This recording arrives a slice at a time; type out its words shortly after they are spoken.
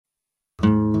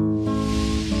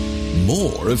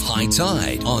more of High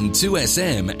Tide on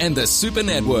 2SM and the Super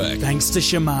Network. Thanks to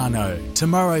Shimano.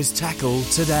 Tomorrow's tackle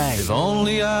today. If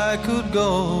only I could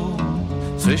go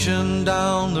fishing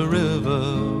down the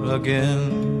river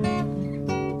again,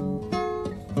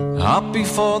 up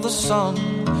before the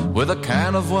sun with a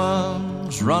can of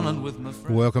worms running with my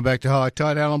friend. Welcome back to High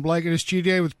Tide. Alan Blake in the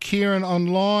studio with Kieran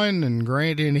online and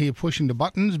Grant in here pushing the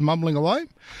buttons, mumbling away.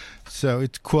 So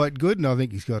it's quite good, and I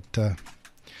think he's got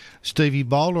Stevie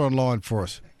Bowler online for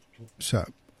us. So,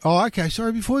 okay,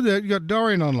 sorry, before that, you got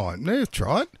Dorian online. That's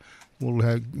right. We'll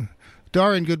have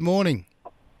Dorian, good morning.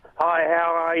 Hi,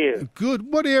 how are you?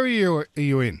 Good. What area are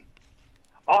you in?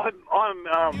 I'm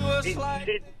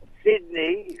in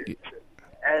Sydney,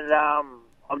 and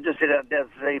I'm just headed down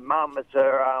to see Mum. It's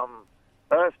her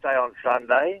birthday on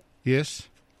Sunday. Yes.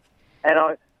 And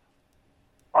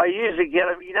I usually get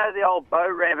them, you know, the old bow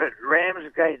rabbit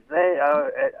Ramsgate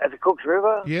there at the Cooks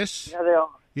River? Yes. You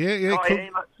know, the old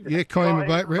Koima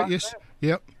boat route, yes.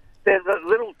 Yep. There's a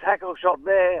little tackle shop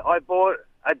there. I bought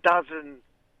a dozen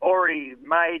already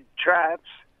made traps,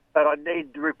 but I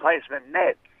need the replacement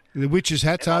nets. The witches'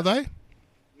 hats, are they?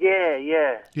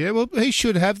 Yeah. Yeah, well, he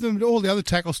should have them. All the other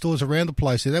tackle stores around the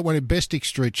place, that one in Bestick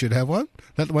Street should have one.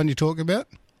 That the one you're talking about?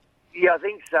 Yeah, I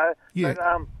think so. Yeah. But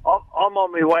I'm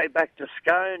on my way back to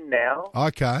Scone now.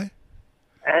 Okay.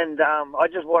 And I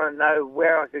just want to know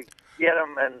where I could get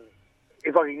them and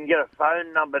if I can get a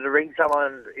phone number to ring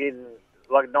someone in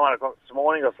like 9 o'clock this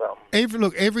morning or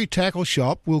something. Every tackle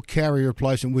shop will carry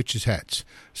replacement witches' hats.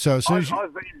 So as soon as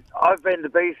I've been to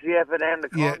BCF and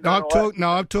Anaconda. Yeah,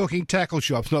 I'm talking tackle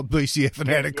shops, not BCF and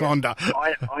Anaconda.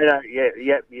 I know.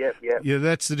 Yep. Yeah,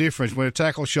 that's the difference. When a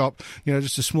tackle shop,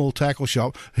 just a small tackle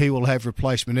shop, he will have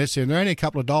replacement nets there, and they're only a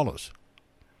couple of dollars.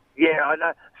 Yeah, I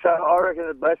know. So I reckon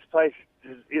the best place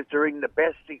is to ring the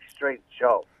Bestick Street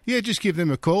shop. Yeah, just give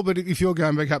them a call. But if you're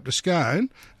going back up to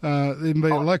Scone, then be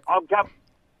like.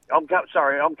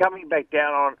 I'm coming back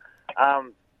down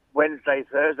on Wednesday,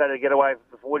 Thursday to get away from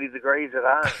the 40 degrees at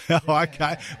home. Oh,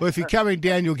 okay. Well, if you're coming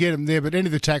down, you'll get them there, but any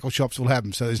of the tackle shops will have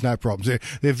them, so there's no problems.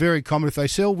 They're very common. If they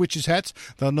sell witches' hats,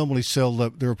 they'll normally sell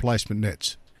the replacement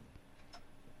nets.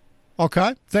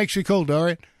 Okay. Thanks for your call,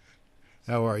 Dorian.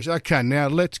 No worries. Okay, now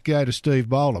let's go to Steve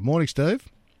Bowler. Morning, Steve.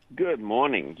 Good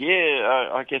morning. Yeah,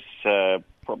 I guess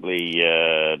probably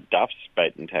Duff's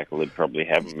bait and tackle would probably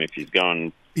have him if he's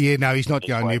going. Yeah, no, he's not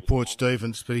going near Port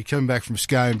Stephens, but he's coming back from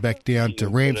Scone back down to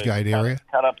Ramsgate area.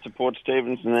 Cut up to Port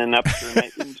Stephens and then up through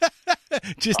Maitland.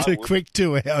 Just a quick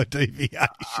 2-hour deviation.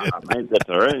 Mate, that's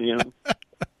all right,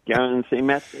 Go and see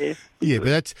Matt there. Yeah, but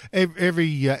that's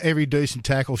every decent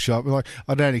tackle shop. Like,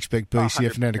 I don't expect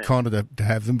BCF and Anaconda to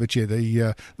have them, but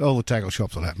yeah, all the tackle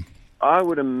shops will have them. I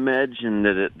would imagine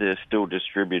that they're still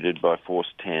distributed by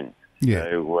Force 10. Yeah.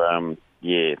 So,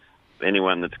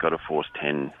 anyone that's got a Force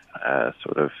 10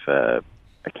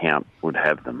 account would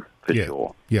have them for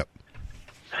sure. Yep.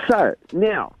 So,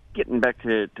 now, getting back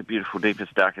to beautiful,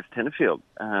 deepest, darkest Tenterfield.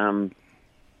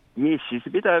 She's a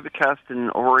bit overcast and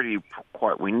already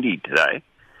quite windy today.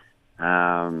 So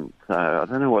I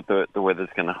don't know what the weather's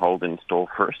going to hold in store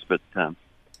for us, but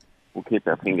we'll keep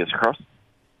our fingers crossed.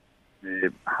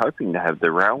 We're hoping to have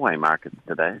the railway markets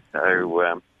today, so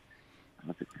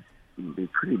I'll be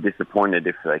pretty disappointed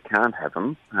if they can't have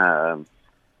them.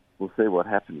 We'll see what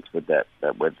happens with that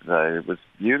weather. So it was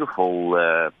beautiful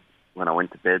when I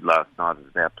went to bed last night. It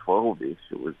was about 12-ish.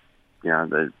 It was,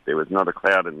 there was not a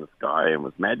cloud in the sky and it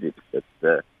was magic.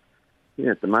 But,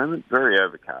 at the moment, very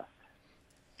overcast.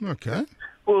 Okay.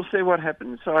 We'll see what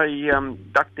happens. I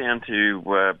ducked down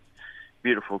to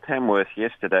beautiful Tamworth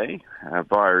yesterday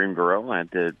via Inverell. I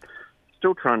had to,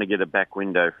 still trying to get a back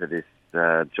window for this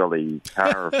jolly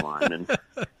car of mine, and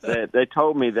they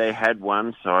told me they had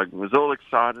one, so I was all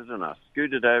excited, and I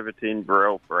scooted over to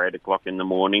Inverell for 8 o'clock in the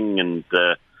morning, and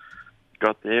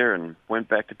got there and went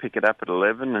back to pick it up at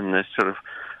 11, and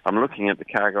I'm looking at the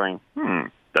car going,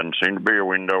 doesn't seem to be a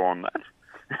window on that.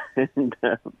 And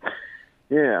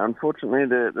unfortunately,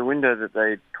 the window that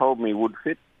they told me would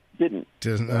fit didn't.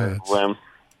 Doesn't.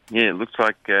 It looks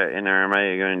like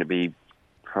NRMA are going to be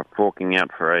forking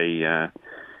out for a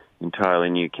entirely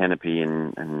new canopy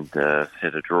and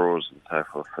set of drawers and so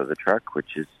forth for the truck,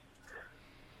 which is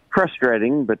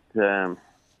frustrating, but I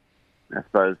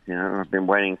suppose, I've been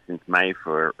waiting since May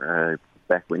for a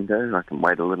back window. I can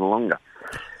wait a little longer.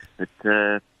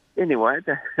 But anyway,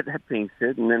 that being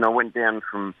said, and then I went down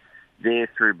from there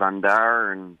through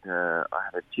Bundarra, and I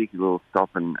had a cheeky little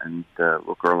stop and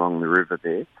look along the river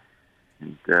there.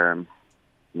 And,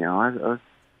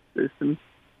 there's some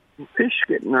fish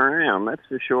getting around, that's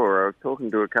for sure. I was talking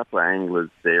to a couple of anglers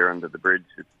there under the bridge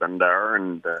at Bundarra,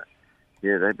 and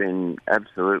they've been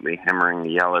absolutely hammering the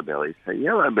yellow belly. So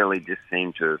yellow belly just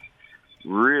seemed to have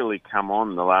really come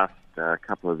on the last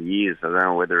couple of years. I don't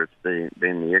know whether it's been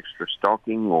the extra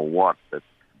stocking or what, but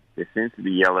there seems to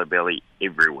be yellow belly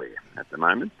everywhere at the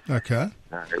moment. Okay.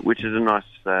 Which is a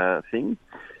nice thing.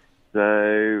 So,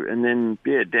 and then,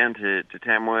 down to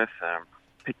Tamworth,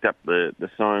 picked up the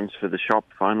signs for the shop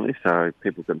finally, so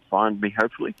people can find me,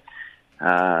 hopefully.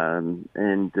 And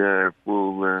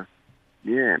we'll,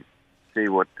 see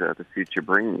what the future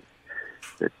brings.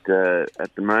 But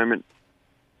at the moment,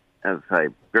 as I say,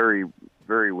 very,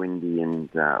 very windy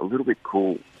and a little bit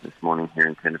cool this morning here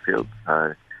in Tenterfield.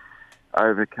 So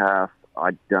overcast.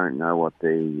 I don't know what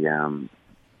the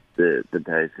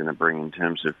day's going to bring in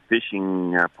terms of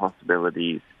fishing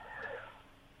possibilities.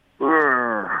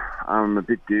 I'm a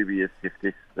bit dubious if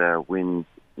this wind,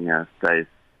 stays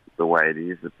the way it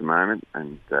is at the moment,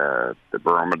 and the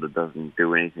barometer doesn't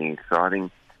do anything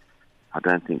exciting. I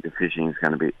don't think the fishing is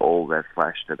going to be all that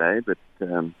flash today, but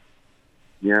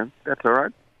that's all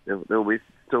right. There'll be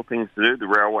still things to do. The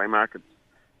railway markets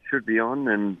should be on,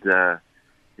 and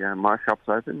my shop's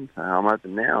open. So I'm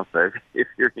open now. So if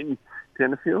you're in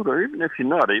Tenterfield, or even if you're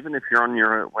not, even if you're on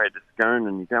your way to Scone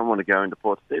and you don't want to go into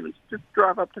Port Stephens, just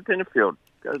drive up to Tenterfield.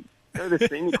 Go the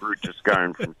scenic route to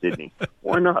Scone from Sydney.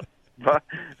 Why not? Buy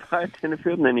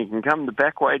Tenterfield, and then you can come the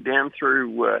back way down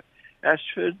through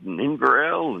Ashford and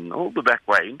Inverell and all the back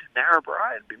way into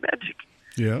Narrabri. It'd be magic.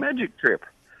 Yeah. Magic trip.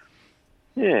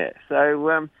 Yeah,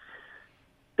 so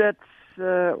that's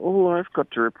all I've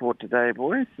got to report today,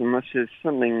 boys, unless there's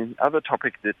other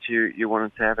topic that you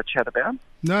wanted to have a chat about.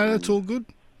 No, that's all good.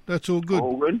 That's all good.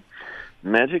 All good.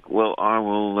 Magic. Well, I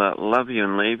will love you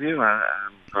and leave you.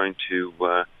 I'm going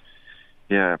to,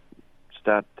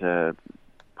 start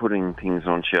putting things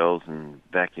on shelves and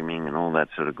vacuuming and all that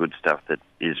sort of good stuff that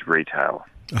is retail.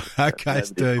 Okay,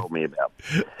 Steve. Told me about.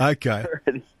 Okay.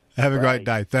 Have a great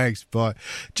day. Thanks. Bye.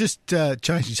 Just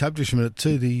changing subject a minute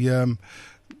to the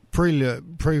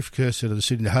precursor to the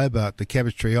Sydney to Hobart, the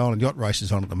Cabbage Tree Island yacht race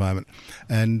is on at the moment,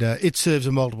 and it serves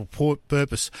a multiple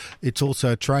purpose. It's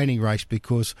also a training race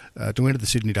because to enter the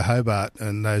Sydney to Hobart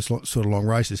and those sort of long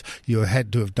races, you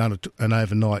had to have done an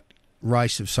overnight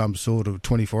race of some sort of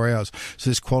 24 hours.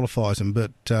 So this qualifies them,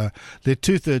 but they're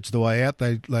two-thirds of the way out.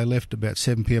 They left about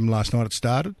 7 p.m. last night it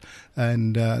started,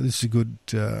 and this is a good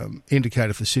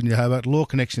indicator for Sydney to Hobart. Law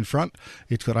Connect's in front.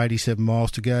 It's got 87 miles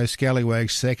to go.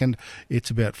 Scallywag's second. It's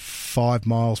about 5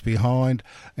 miles behind.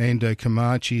 And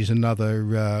Comanche is another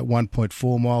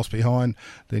 1.4 miles behind.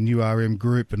 The New RM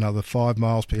Group, another 5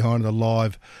 miles behind. The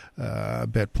Live,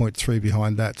 about 0.3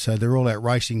 behind that. So they're all out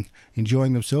racing,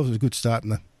 enjoying themselves. It was a good start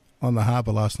on the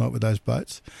harbour last night with those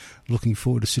boats. Looking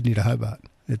forward to Sydney to Hobart.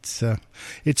 It's a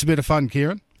bit of fun,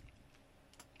 Kieran.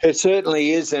 It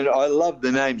certainly is, and I love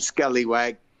the name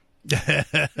Scallywag.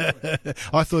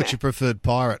 I thought you preferred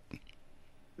pirate.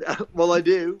 Well, I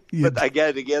do, but they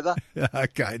go together.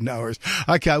 Okay, no worries.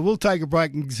 Okay, we'll take a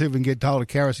break and see if we can get hold of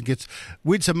Karis and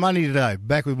win some money today.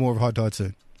 Back with more of High Tide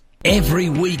soon. Every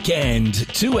weekend,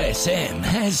 2SM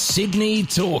has Sydney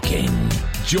talking.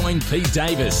 Join Pete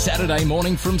Davis Saturday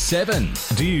morning from 7.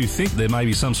 Do you think there may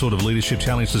be some sort of leadership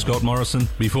challenge to Scott Morrison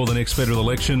before the next federal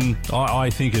election? I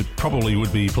think it probably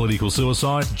would be political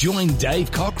suicide. Join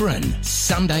Dave Cochran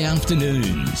Sunday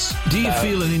afternoons. Do you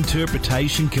feel an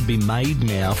interpretation can be made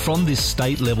now from this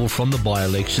state level, from the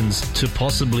by-elections, to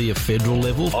possibly a federal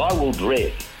level? I will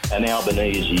dread an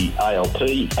Albanese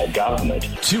ALP government.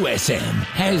 2SM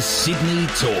has Sydney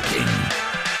talking.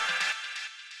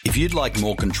 If you'd like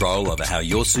more control over how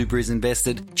your super is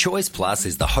invested, Choice Plus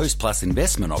is the Host Plus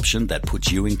investment option that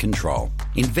puts you in control.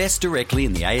 Invest directly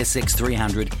in the ASX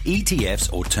 300,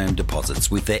 ETFs or term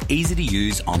deposits with their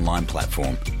easy-to-use online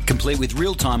platform, complete with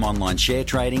real-time online share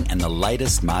trading and the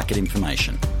latest market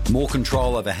information. More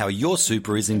control over how your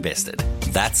super is invested.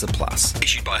 That's a plus.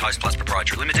 Issued by Host Plus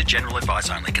Proprietary Limited, general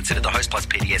advice only. Consider the Host Plus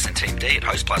PDS and Team D at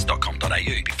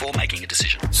hostplus.com.au before making a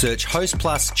decision. Search Host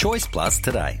Plus Choice Plus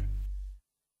today.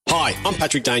 Hi, I'm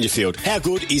Patrick Dangerfield. How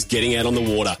good is getting out on the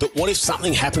water? But what if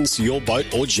something happens to your boat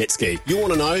or jet ski? You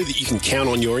want to know that you can count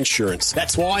on your insurance.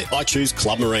 That's why I choose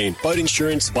Club Marine. Boat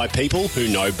insurance by people who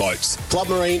know boats. Club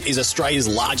Marine is Australia's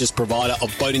largest provider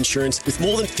of boat insurance with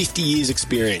more than 50 years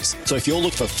experience. So if you're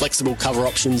looking for flexible cover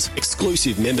options,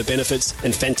 exclusive member benefits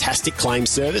and fantastic claim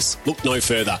service, look no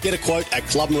further. Get a quote at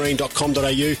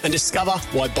clubmarine.com.au and discover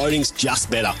why boating's just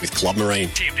better with Club Marine.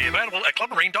 TMD available at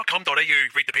clubmarine.com.au.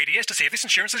 Read the PDS to see if this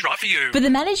insurance is is right for you. For the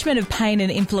management of pain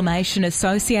and inflammation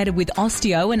associated with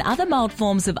osteo and other mild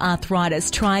forms of arthritis,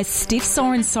 try Stiff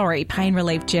Sore and Sorry Pain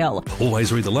Relief Gel.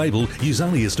 Always read the label, use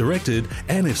only as directed,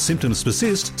 and if symptoms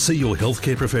persist, see your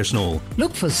healthcare professional.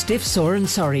 Look for Stiff Sore and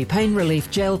Sorry Pain Relief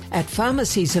Gel at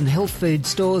pharmacies and health food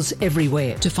stores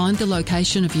everywhere. To find the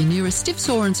location of your nearest Stiff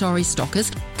Sore and Sorry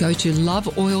stockist, go to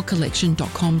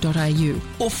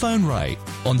loveoilcollection.com.au or phone Ray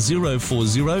on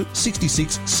 040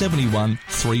 66 71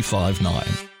 359.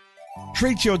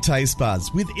 Treat your taste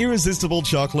buds with irresistible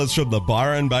chocolates from the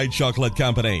Byron Bay Chocolate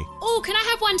Company. Oh, can I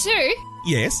have one too?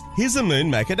 Yes, here's a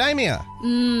Moon Macadamia.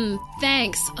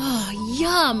 Thanks. Oh,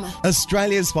 yum.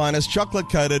 Australia's finest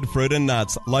chocolate-coated fruit and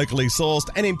nuts, locally sourced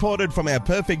and imported from our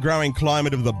perfect growing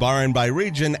climate of the Byron Bay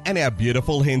region and our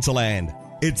beautiful hinterland.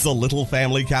 It's a little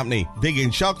family company, big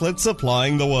in chocolate,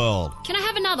 supplying the world. Can I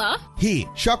have another? Here,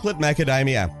 chocolate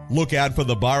macadamia. Look out for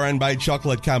the Byron Bay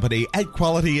Chocolate Company at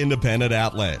quality independent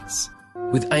outlets.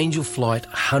 With Angel Flight,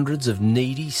 hundreds of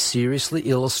needy, seriously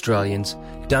ill Australians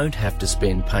don't have to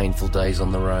spend painful days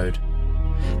on the road.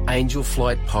 Angel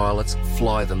Flight pilots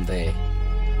fly them there,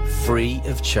 free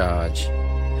of charge,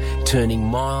 turning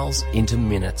miles into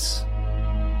minutes.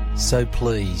 So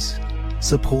please,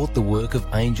 support the work of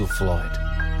Angel Flight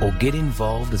or get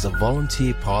involved as a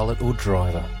volunteer pilot or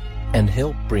driver and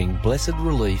help bring blessed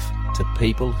relief to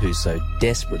people who so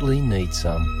desperately need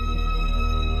some.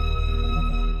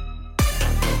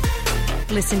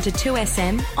 Listen to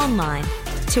 2SM online.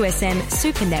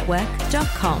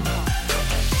 2smsupernetwork.com.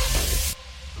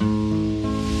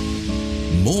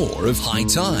 More of High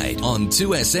Tide on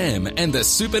 2SM and the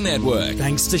Super Network.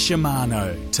 Thanks to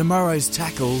Shimano. Tomorrow's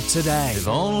tackle today.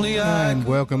 And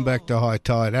welcome back to High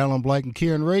Tide. Alan Blake and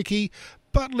Kieran Reiki.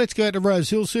 But let's go to Rose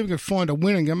Hill, see if we can find a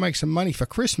winner and go make some money for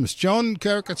Christmas. John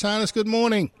Karakatanis, good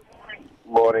morning.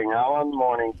 Morning, Alan.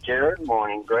 Morning, Kieran.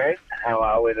 Morning, Greg. How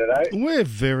are we today? We're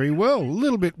very well. A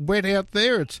little bit wet out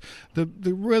there. It's the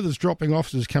weather's dropping off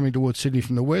as it's coming towards Sydney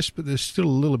from the west, but there's still a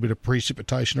little bit of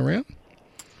precipitation around.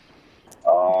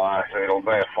 Oh, it'll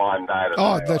be a fine day today.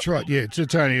 Oh, that's right. Yeah, it's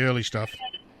only early stuff.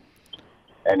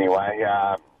 Anyway,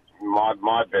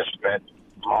 my best bet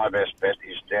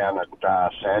is down at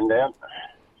Sandown.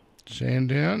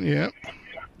 Sandown, yeah.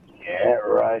 Yeah,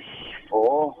 race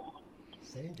 4.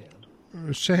 Sandown.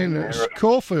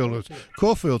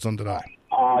 Caulfield's on today.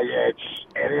 Oh yeah,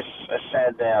 it is a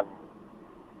Sandown.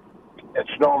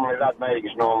 It's normally that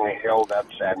meeting's normally held at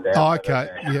Sandown. Oh, okay.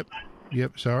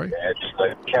 Yep. Sorry. Yeah, it's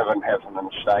the Kevin Heffernan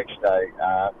Stakes Day.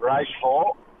 Race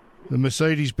 4. The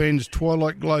Mercedes-Benz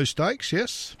Twilight Glow Stakes.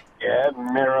 Yes. Yeah,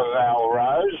 Miraval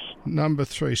Rose. Number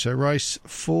 3. So race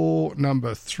 4,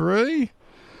 number 3.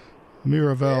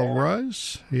 Miraval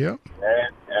Rose. Yep.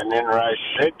 And then race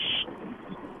 6.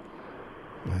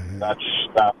 I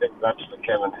think that's the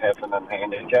Kevin Heffernan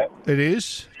handicap. It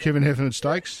is Kevin Heffernan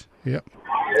Stakes. Yep.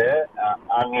 Yeah.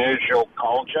 Unusual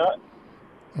Culture.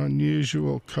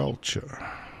 Unusual Culture.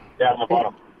 Down the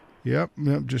bottom. Yep.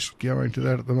 Just going to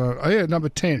that at the moment. Oh yeah, number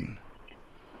 10.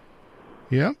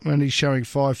 Yep, and he's showing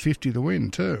 550 the win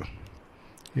too.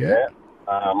 Yeah.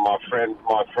 My friend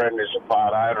is a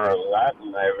part owner of that,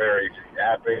 and they're very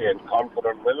happy and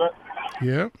confident with it.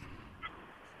 Yeah.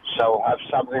 So we'll have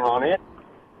something on it.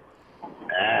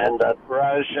 And at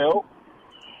Rose Hill,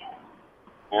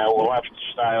 we'll have to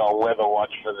stay on weather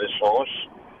watch for this horse.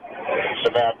 It's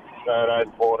about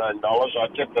 $13, $14. I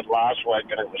tipped it last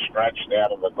week and it was scratched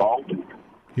out of the gold.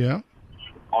 Yeah.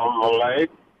 On the lead,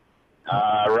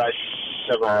 race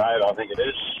 7 or 8, I think it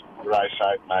is. Race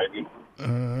 8, maybe.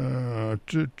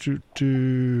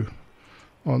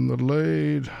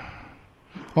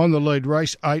 On the lead,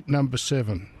 race 8, number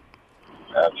 7.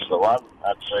 That's the one.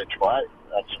 That's each way.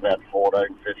 That's about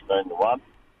 14, 15 to 1.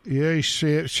 Yeah, he's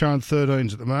showing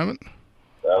 13s at the moment.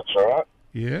 That's all right.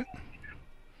 Yeah.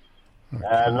 Okay.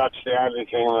 And that's the only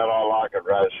thing that I like at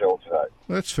Rose Hill today.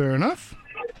 That's fair enough.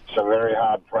 It's a very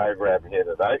hard program here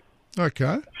today.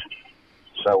 Okay.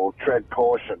 So we'll tread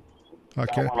caution.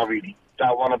 Okay. Don't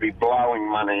want to be blowing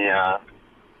money at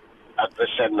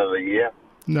this end of the year.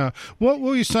 No. What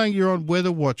were you saying? You're on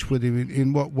weather watch with him.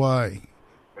 In what way?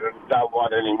 Don't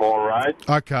want any more rain.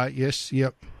 Okay. Yes.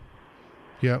 Yep.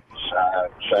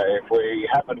 So if we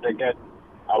happen to get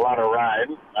a lot of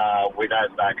rain, we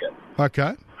don't back it.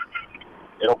 Okay.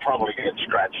 It'll probably get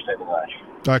scratched anyway.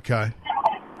 Okay.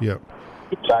 Yep.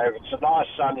 So if it's a nice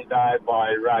sunny day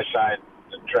by race 8,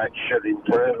 the track should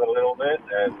improve a little bit,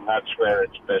 and that's where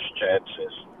its best chance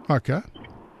is. Okay.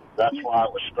 That's why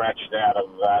it was scratched out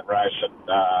of that race at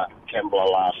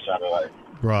Kembla last Saturday.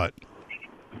 Right.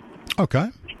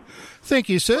 Okay. Thank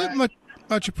you, sir.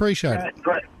 Much appreciated.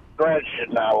 Greg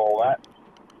should know all that.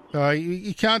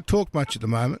 You can't talk much at the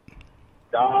moment.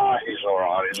 Ah, he's all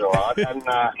right. And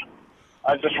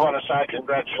I just want to say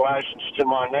congratulations to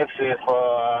my nephew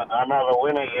for another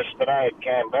winner yesterday at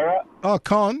Canberra. Oh,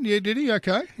 Con, yeah, did he?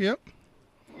 Okay, yep.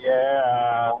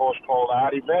 Yeah, a horse called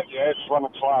Artie Bet. Yeah, it's won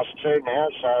its last two now,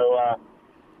 so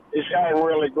he's going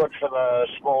really good for the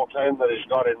small team that he's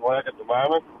got in work at the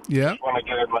moment. Yeah. Just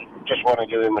want to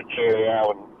give him a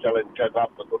cheerio and tell him keep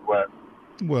up the good work.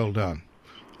 Well done.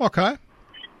 Okay.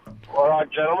 All right,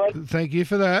 gentlemen. Thank you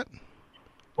for that.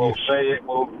 We'll see you.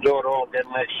 We'll do it all again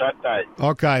next Saturday.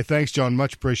 Okay, thanks, John.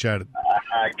 Much appreciated.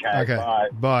 Okay,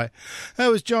 bye. That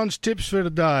was John's tips for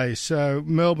today. So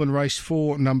Melbourne race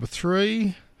 4, number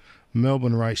 3.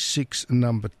 Melbourne race 6,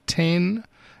 number 10.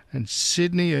 And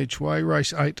Sydney each way,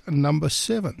 race 8, number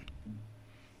 7.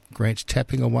 Grant's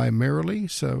tapping away merrily,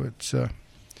 so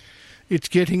it's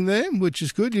getting there, which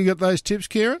is good. You got those tips,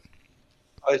 Kieran?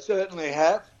 I certainly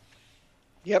have.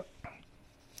 Yep.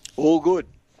 All good.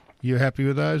 You happy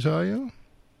with those, are you?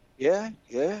 Yeah.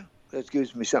 That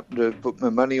gives me something to put my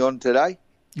money on today.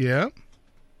 Yeah.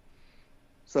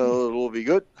 So it'll all be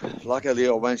good. Luckily,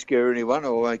 I won't scare anyone. I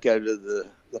won't go to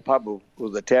the pub or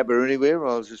the tab or anywhere.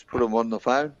 I'll just put them on the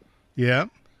phone. Yeah.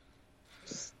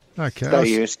 Okay. Stay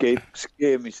here,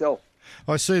 scare myself.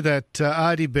 I see that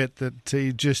Artie Bet that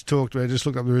he just talked about. Just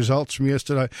looked up the results from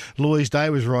yesterday. Louise Day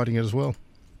was writing it as well.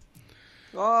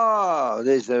 Oh,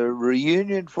 there's a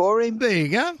reunion for him. There you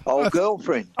go. Old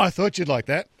girlfriend. I thought you'd like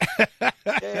that.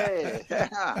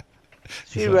 Yeah.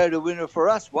 She wrote a winner for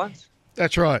us once.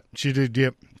 That's right. She did,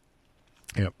 yep.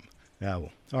 Oh, well.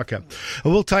 Okay.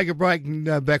 Well, we'll take a break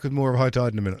and back with more of High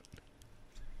Tide in a minute.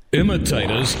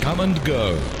 Imitators come and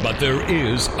go, but there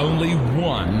is only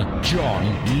one John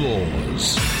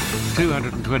Laws.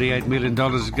 $228 million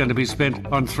is going to be spent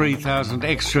on 3,000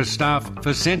 extra staff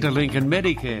for Centrelink and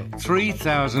Medicare.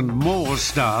 3,000 more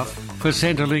staff for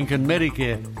Centrelink and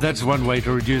Medicare. That's one way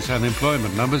to reduce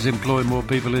unemployment numbers, employ more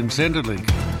people in Centrelink.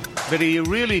 But are you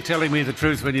really telling me the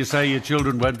truth when you say your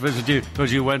children won't visit you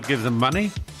because you won't give them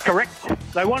money? Correct.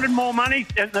 They wanted more money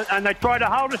and they tried to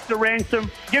hold us to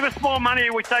ransom. Give us more money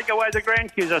and we take away the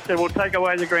grandkids. I said, we'll take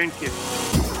away the grandkids.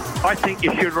 I think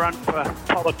you should run for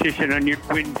politician and you'd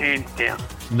win hands down.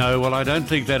 No, well, I don't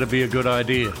think that'd be a good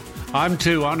idea. I'm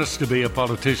too honest to be a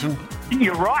politician.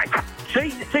 You're right. See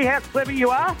how clever you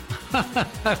are?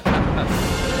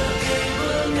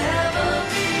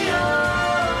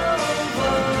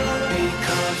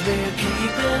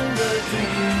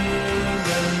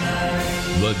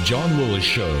 The John Lewis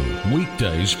Show,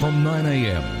 weekdays from 9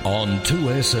 a.m. on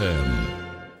 2SM.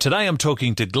 Today I'm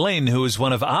talking to Glenn, who is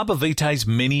one of Arbor Vitae's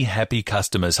many happy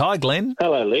customers. Hi, Glenn.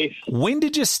 Hello, Leaf. When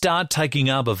did you start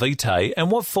taking Arbor Vitae and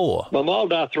what for? My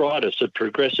mild arthritis had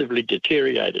progressively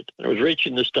deteriorated and it was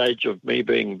reaching the stage of me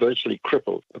being virtually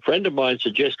crippled. A friend of mine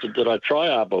suggested that I try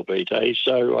Arbor Vitae,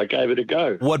 so I gave it a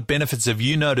go. What benefits have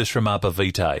you noticed from Arbor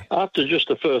Vitae? After just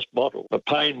the first bottle, the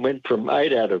pain went from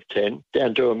 8 out of 10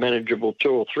 down to a manageable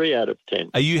 2 or 3 out of 10.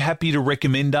 Are you happy to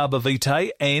recommend Arbor Vitae?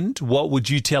 And what would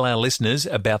you tell our listeners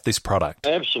about this product?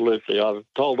 Absolutely. I've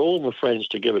told all my friends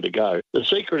to give it a go. The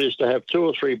secret is to have 2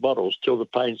 or 3 bottles till the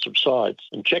pain subsides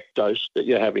and check dose that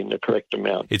you're having the correct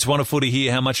amount. It's wonderful to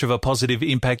hear how much of a positive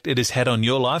impact it has had on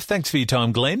your life. Thanks for your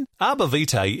time, Glenn. Arbor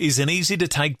Vitae is an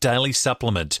easy-to-take daily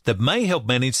supplement that may help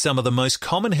manage some of the most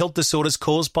common health disorders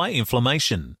caused by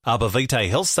inflammation. Arbor Vitae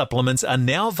health supplements are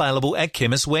now available at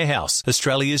Chemist Warehouse,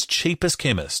 Australia's cheapest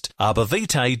chemist.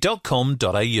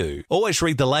 arborvitae.com.au. Always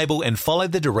read the label and follow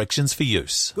the directions for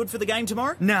use. Good for the game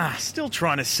tomorrow? Nah, still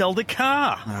trying to sell the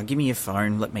car. Give me your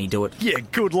phone, let me do it. Yeah,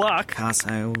 good luck. Car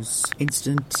sales,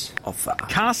 instant offer.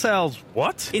 Car sales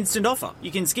what? Instant offer.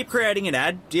 You can skip creating an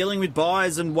ad, dealing with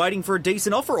buyers and waiting for a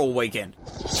decent offer all weekend.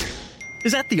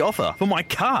 Is that the offer for my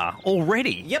car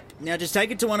already? Yep. Now just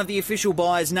take it to one of the official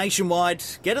buyers nationwide,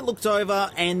 get it looked over,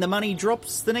 and the money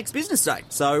drops the next business day.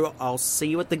 So I'll see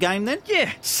you at the game then?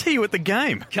 Yeah, see you at the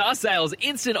game. Car sales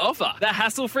instant offer. The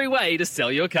hassle-free way to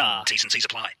sell your car. T's and C's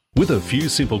apply. With a few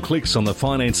simple clicks on the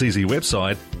Finance Easy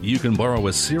website, you can borrow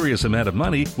a serious amount of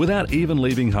money without even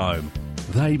leaving home.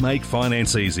 They make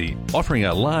finance easy, offering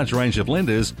a large range of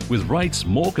lenders with rates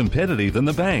more competitive than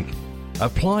the bank.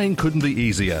 Applying couldn't be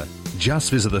easier.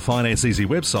 Just visit the Finance Easy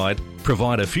website,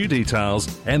 provide a few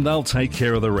details, and they'll take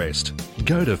care of the rest.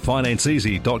 Go to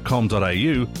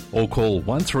financeeasy.com.au or call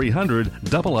 1300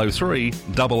 003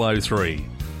 003.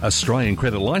 Australian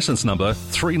credit licence number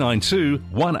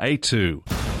 392182.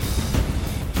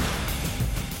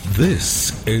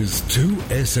 This is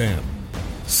 2SM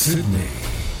Sydney.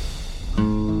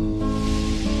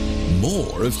 More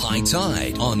more of High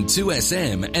Tide on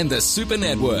 2SM and the Super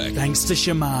Network. Thanks to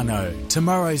Shimano.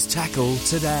 Tomorrow's tackle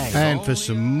today. And for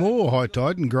some more High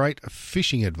Tide and great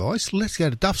fishing advice, let's go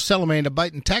to Duff's Salamander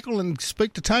Bait and Tackle and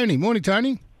speak to Tony. Morning,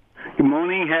 Tony. Good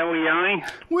morning. How are we going?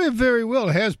 We're very well.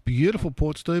 How's beautiful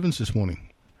Port Stephens this morning?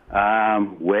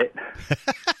 Wet.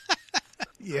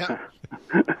 Yeah.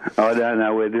 I don't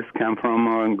know where this come from.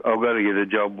 I've got to get a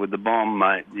job with the bomb,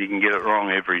 mate. You can get it wrong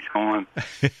every time.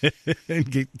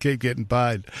 And keep getting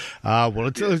paid.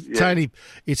 Well, Tony,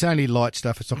 it's only light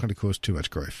stuff. It's not going to cause too much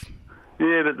grief.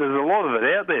 Yeah, but there's a lot of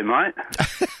it out there, mate.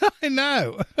 I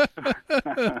know.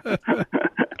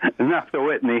 Enough to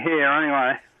wet my hair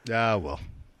anyway. Ah, well.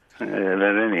 But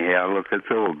anyhow, look, it's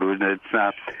all good.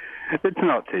 It's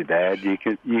not too bad. You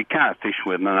can't fish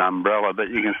with an umbrella, but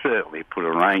you can certainly put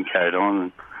a raincoat on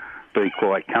and be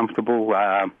quite comfortable.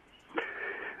 No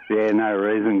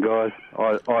reason, guys.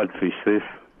 I'd fish this,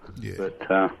 but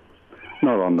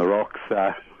not on the rocks.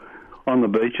 On the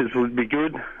beaches would be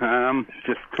good.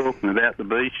 Just talking about the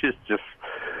beaches, just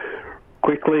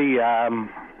quickly.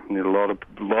 There's a lot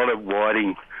of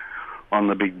whiting on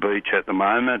the big beach at the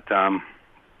moment.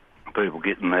 People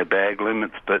getting their bag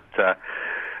limits, but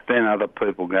then other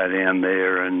people go down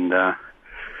there and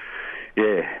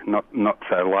not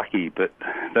so lucky, but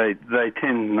they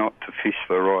tend not to fish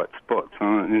the right spots.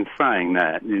 In saying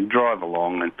that, you drive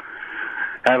along and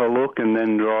have a look and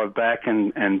then drive back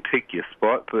and pick your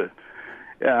spot, but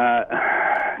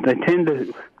they tend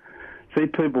to see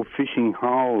people fishing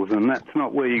holes, and that's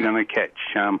not where you're going to catch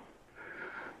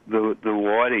the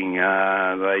whiting.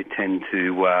 They tend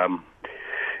to...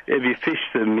 if you fish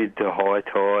the mid to high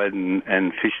tide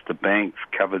and fish the banks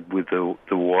covered with the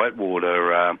white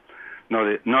water,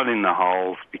 not in the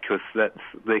holes, because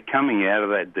they're coming out of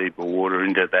that deeper water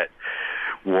into that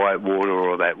white water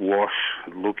or that wash,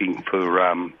 looking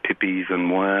for pippies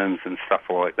and worms and stuff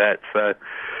like that. So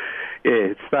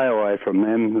stay away from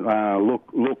them.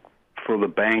 Look for the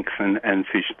banks and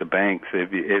fish the banks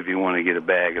if you want to get a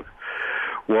bag of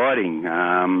whiting,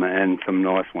 and some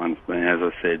nice ones being, as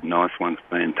I said,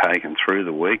 being taken through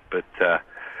the week, but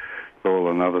it's all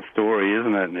another story,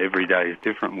 isn't it? And every day is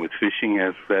different with fishing,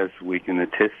 as we can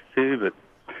attest to, but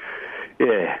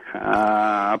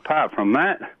apart from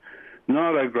that,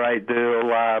 not a great deal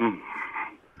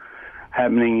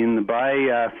happening in the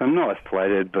bay. Some nice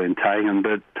flathead been taken,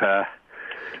 but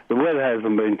the weather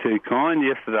hasn't been too kind.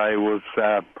 Yesterday was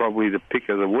probably the pick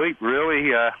of the week,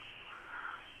 really.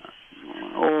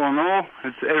 All in all,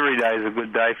 every day is a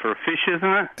good day for a fish, isn't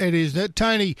it? It is.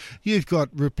 Tony, you've got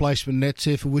replacement nets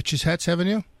here for witches' hats, haven't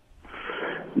you?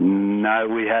 No,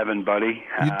 we haven't, buddy.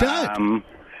 You don't?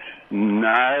 No,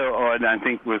 I don't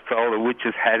think we've sold a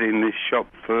witch's hat in this shop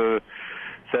for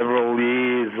several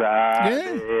years.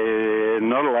 They're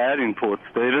not allowed in Port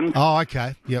Stephens. Oh,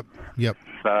 okay. Yep.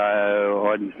 So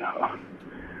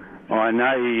I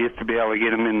know you used to be able to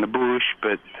get them in the bush,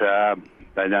 but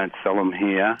they don't sell them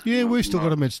here. Yeah, we've still got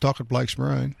them in stock at Blake's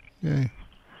Marine. Yeah.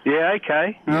 Yeah,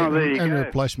 okay. There you go. And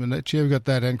replacement nets. Yeah, we've got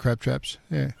that and crab traps.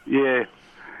 Yeah. Yeah.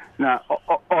 No,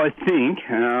 I think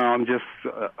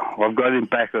I've got in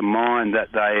back of mind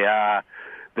that they're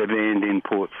banned in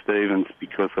Port Stephens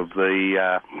because of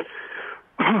the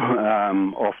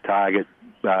off-target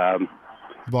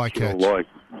bycatch, like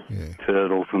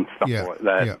turtles and stuff like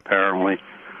that. Apparently,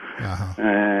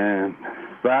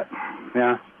 but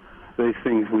these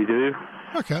things we do.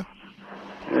 Okay.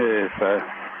 Yeah. So,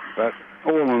 but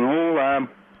all in all,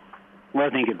 I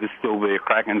think it will still be a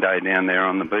cracking day down there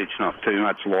on the beach. Not too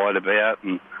much light about,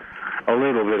 and a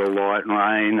little bit of light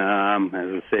rain.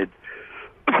 As I said,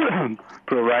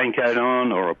 put a raincoat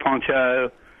on or a poncho,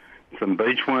 some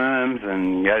beach worms,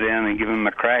 and go down and give them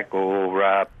a crack,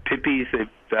 or pippies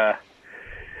that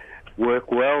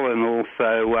work well, and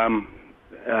also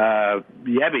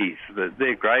yabbies.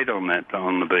 They're great on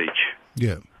the beach.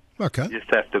 Yeah. Okay. You just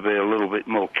have to be a little bit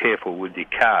more careful with your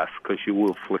cast, because you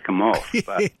will flick them off.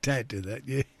 But, don't do that.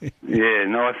 Yeah. Yeah,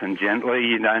 nice and gently.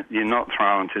 You're not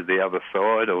throwing to the other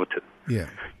side or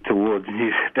towards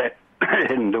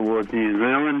heading towards New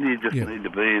Zealand. You just need to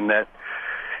be in that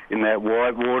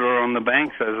white water on the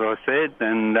banks, as I said,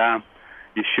 and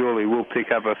you surely will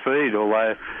pick up a feed.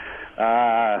 Although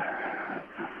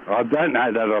I don't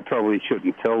know that I probably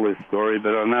shouldn't tell this story,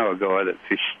 but I know a guy that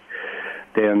fished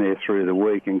down there through the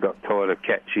week and got tired of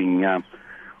catching all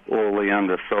the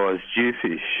undersized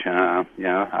jewfish,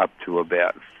 up to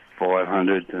about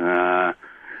 500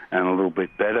 and a little bit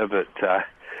better. But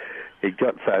he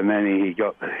got so many, he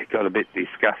got a bit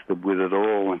disgusted with it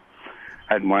all, and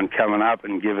had one coming up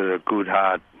and give it a good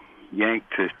hard yank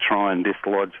to try and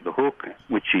dislodge the hook,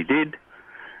 which he did.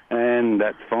 and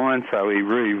that's fine. So he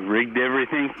rigged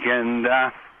everything and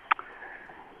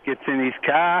gets in his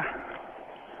car.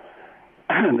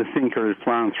 The sinker is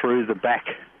flown through the back.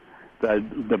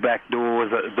 The back door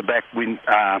was the back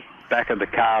of the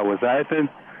car was open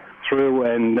through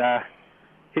and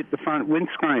hit the front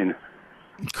windscreen.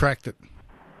 Cracked it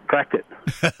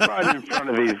right in front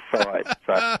of his side.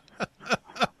 So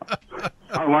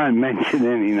I won't mention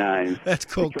any names. That's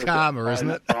called karma, isn't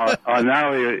it? I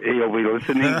know he'll be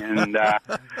listening, and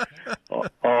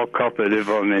I'll cop it if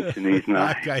I mention his name.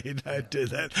 Okay, you don't do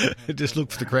that. Just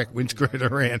look for the cracked windscreen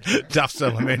around Duff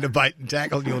Salamander Bait and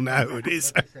Tackle, you'll know who it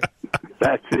is.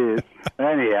 That's it.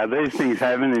 Anyhow, these things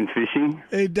happen in fishing.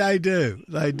 They do.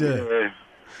 Yeah.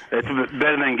 It's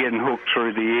better than getting hooked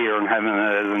through the ear and having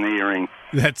it as an earring.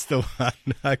 That's the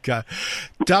one. Okay.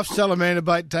 Duff Salamander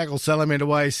Bait and Tackle, Salamander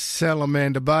Way,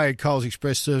 Salamander Bay, Coles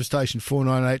Express Service Station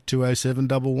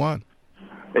 498-207-11.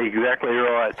 Exactly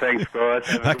right. Thanks, guys.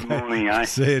 Have a good morning, eh?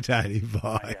 See you, Tony.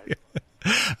 Bye.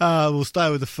 We'll stay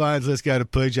with the phones. Let's go to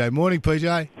PJ. Morning, PJ.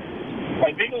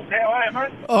 Hey, Biggles, how are you,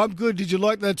 mate? Oh, I'm good. Did you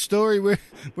like that story where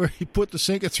he put the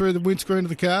sinker through the windscreen of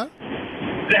the car?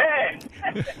 Yeah.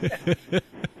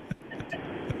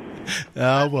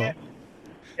 Oh, well.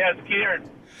 How's Kieran?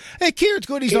 Hey, Kieran's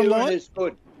good. He's Kieran online. is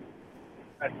good.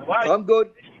 That's the way. I'm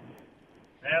good.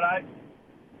 Hello.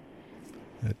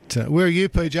 Where are you,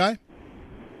 PJ?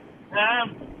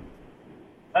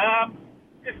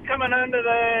 Just coming under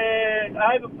the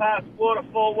overpass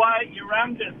waterfall way, you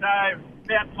run to so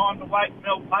about time to wake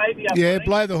Mel Pavey up. Yeah,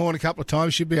 blow the horn a couple of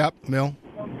times. Should be up, Mel.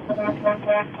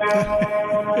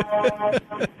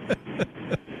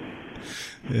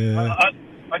 Yeah.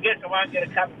 I guess I won't get a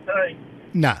cup of tea.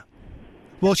 Nah.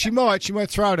 Well, she might. She might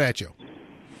throw it at you.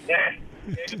 Yeah.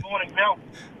 Good morning, Mel.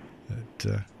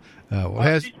 Well,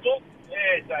 how's... Yeah,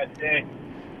 so, yeah.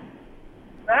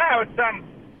 No, it's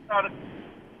not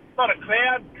a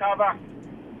cloud cover.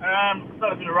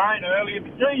 Got a bit of rain earlier,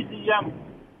 but geez,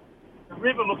 the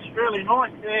river looks really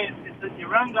nice there. It's at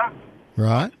Urunga.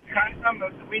 Right.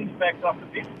 The wind's backed off a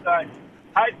bit, so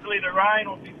hopefully the rain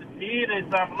will disappear. There's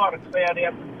a lot of cloud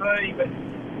out to sea, but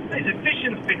the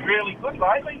fishing's been really good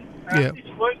lately. This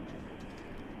week.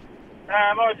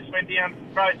 I just went down to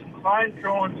throw some clone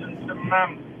prawns and some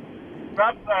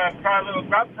throw little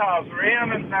grub tails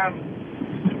around and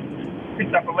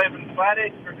picked up 11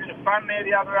 flatheads for a bit of fun there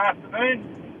the other afternoon.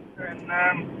 And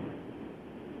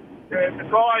the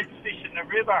guys fishing the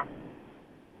river,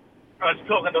 I was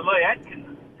talking to Lee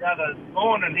Atkins the other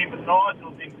morning, him and Nigel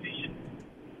have been fishing.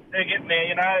 They're getting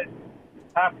there,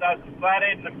 half a dozen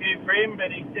flathead and a few bream,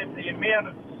 but he said the amount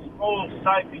of small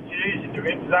soapage used in the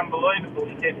river is unbelievable.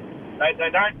 He said they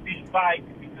don't fish bait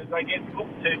because they get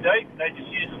hooked too deep. They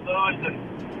just use the lures and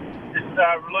just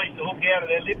release the hook out of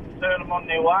their lip and turn them on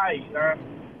their way.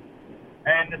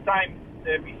 And the same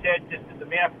he said just at the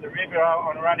mouth of the river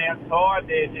on a run outside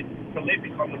there, it's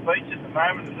prolific on the beach at the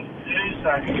moment, the little Jews. So,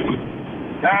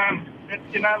 but,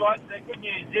 the good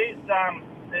news is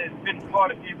there's been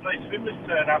quite a few blue swimmers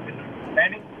turn up in the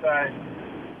planning, so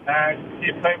a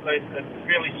few people are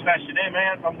really smashing them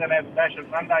out. I'm going to have a bash on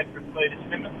Monday for a fleet of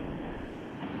swimmers.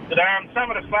 But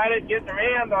some of the flathead getting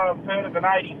around, I've heard of an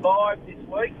 85 this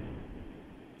week.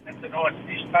 That's a nice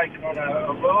fish taken on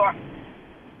a lure.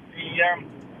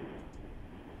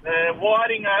 The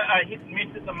whiting are hit and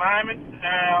miss at the moment.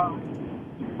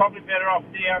 Probably better off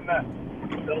down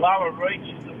the lower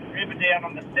reaches of the river down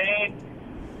on the sand.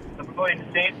 Between the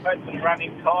sand flats and the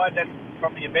running tide, that's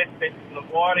probably your best bet for the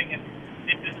whiting and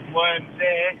dippers and worms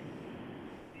there.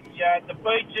 The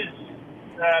beaches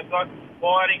got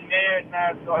whiting there, and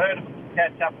I heard of them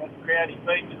catch up on Crowdy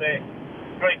Beach there.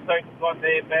 3 people got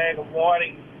their bag of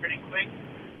whiting pretty quick.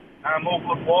 All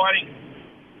good whiting.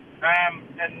 And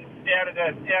out of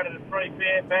the 3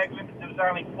 bag limits, there was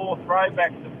only 4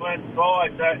 throwbacks that weren't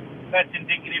sized, so that's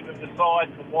indicative of the size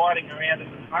of the whiting around at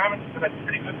the moment, so that's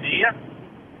pretty good to hear.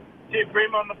 2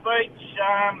 bream on the beach,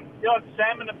 the odd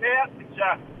salmon about, which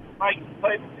makes the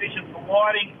people fishing for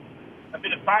whiting a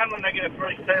bit of fun when they get a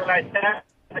 3-2-day salmon.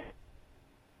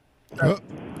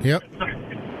 Yep.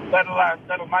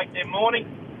 That'll make their morning.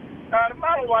 The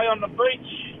motorway on the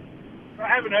beach, I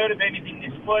haven't heard of anything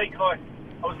this week. I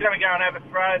was going to go and have a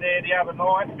throw there the other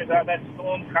night, but that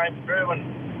storm came through and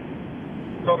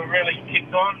sort of really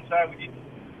kicked on, so we didn't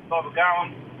bother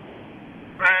going.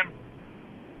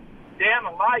 Down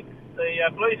the lake, the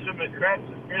blue swimmer crabs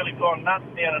have really gone nuts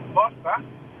down at Phosphor.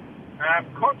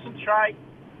 Concentrate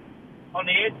on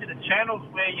the edge of the channels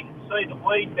where you can see the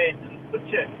weed beds and put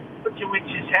your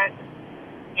witch's hat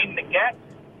in the gaps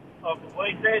of the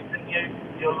weed beds, and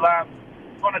you'll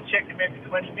want to check them every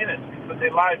 20 minutes because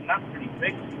they're loading up pretty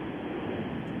quick.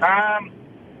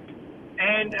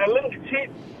 And a little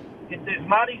tip, if there's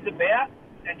muddies about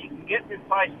and you can get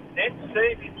replacement nets,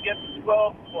 see if you can get the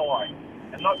 12 ply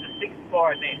and not the 6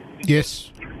 ply net.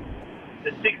 Yes.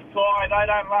 The 6 ply, they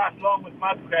don't last long with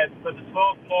mud crabs, but the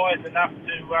 12 ply is enough to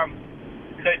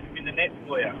keep them in the net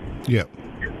for you. Yep.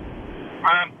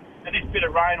 And this bit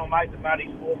of rain will make the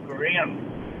muddies walk around.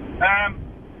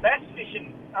 Bass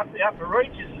fishing up the upper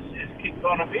reaches has kicked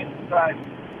on a bit, so I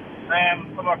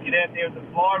might get out there with the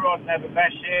fly rod and have a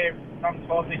bash there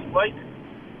sometime this week,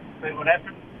 see what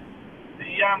happens.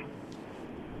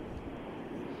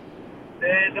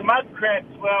 The mud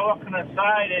crabs, well, what can I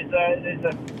say? There's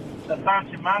a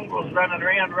bunch of mongrels running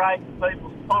around raiding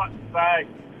people's pots, so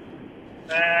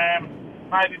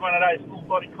maybe one of those full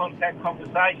body contact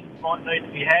conversations might need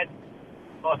to be had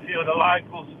by a few of the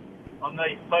locals on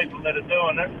these people that are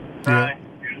doing it. So,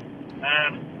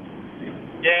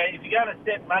 if you're going to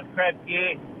set mud crab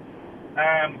gear,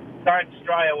 don't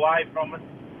stray away from it.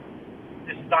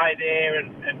 Just stay there and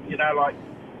like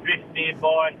drift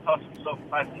nearby and toss some soft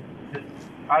plastic.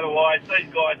 Otherwise, these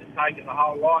guys are taking the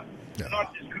whole lot. They're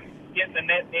not just getting the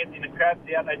net in the crabs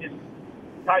out, they just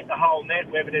take the whole net,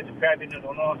 whether there's a crab in it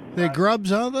or not. They're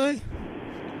grubs, are they?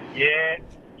 Yeah.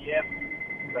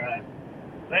 So,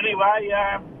 anyway,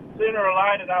 sooner or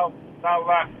later they'll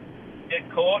get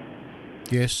caught.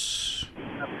 Yes.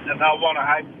 And they'll want to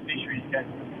hate the fisheries catch.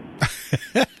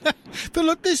 But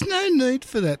look, there's no need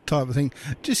for that type of thing.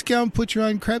 Just go and put your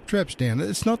own crab traps down.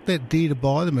 It's not that dear to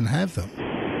buy them and have them.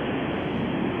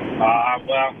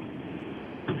 Well,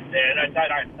 yeah,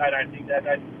 they don't think that.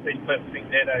 These people think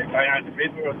they own the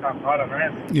river or something. I don't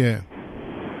know. Yeah.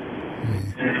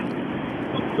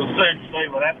 We'll soon see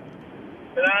what happens.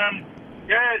 But,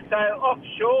 so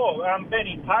offshore,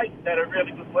 Benny Pate's had a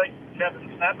really good week for crab and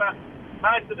snapper.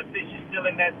 Most of the fish is still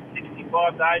in that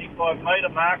 65 to 85 metre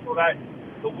mark, although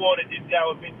the water did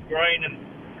go a bit green and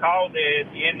cold there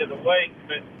at the end of the week.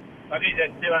 But I think he's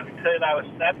had 200 kilo of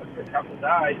snapper for a couple of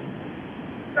days.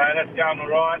 So that's going all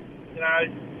right. There's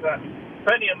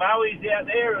plenty of mowies out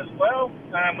there as well,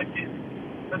 which is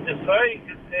good to see.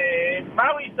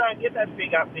 Mowies don't get that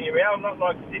big up here, Al, not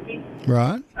like Sydney.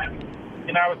 Right.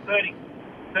 A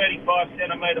 35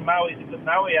 centimetre mowie is a good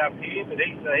mowie up here, but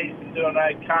he's been doing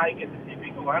okay, get the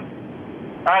typical one.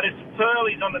 There's some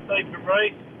pearlies on the deeper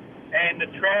reef, and the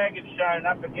trag has shown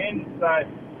up again, so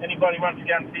anybody wants to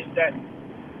go and fish that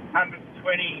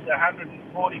 120 to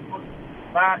 140 foot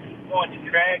mark, you can find your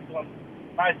trags on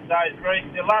most of those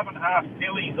reefs. They're 11.5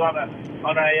 pillies on a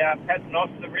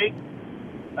paternoster rig,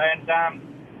 and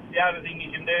the other thing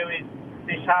you can do is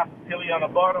fish half a pilly on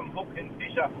the bottom hook and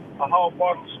fish a whole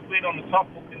bottle squid on the top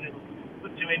hook, and it'll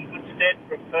put you in good stead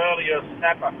for a pearly or a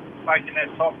snapper making that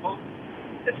top hook.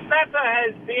 The snapper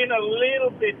has been a little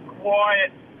bit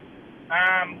quiet,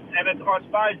 and I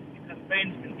suppose because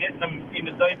Ben's been getting them in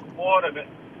the deeper water, but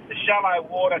the shallow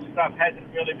water stuff hasn't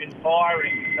really been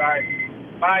firing, so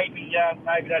maybe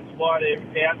that's why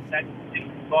they're out in that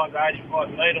 65 to 85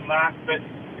 metre mark. But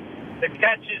the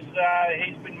catches,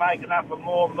 he's been making up a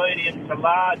more medium to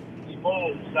large and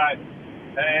small, so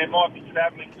it might be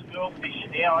travelling school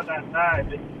fishing now, I don't know,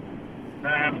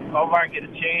 but I won't get a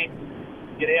chance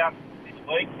to get out this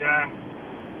week.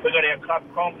 We've got our club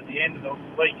comp at the end of the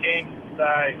weekend, so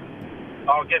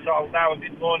I guess I'll know a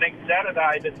bit more next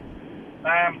Saturday. But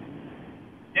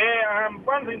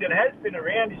one thing that has been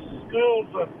around is schools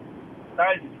of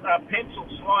those pencil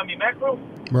slimy mackerel.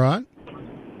 Right.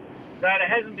 So there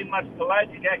hasn't been much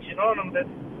pelagic action on them, but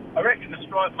I reckon the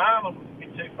striped marlin wouldn't be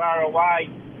too far away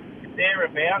if they're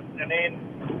about, and then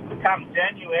come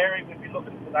January we'll be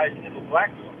looking for those little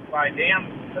blacks way down.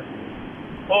 But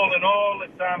all in all,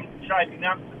 it's shaping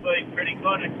up to be pretty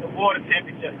good. If the water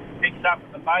temperature picks up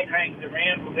and the bait hangs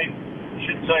around, well then you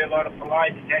should see a lot of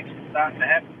pelagic action starting to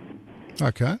happen.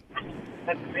 Okay.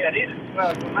 That's about it as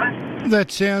far as I know.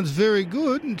 That sounds very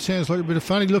good. It sounds like a bit of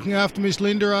fun. Are you looking after Miss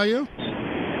Linda, are you?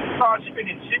 Oh, she's been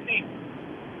in Sydney.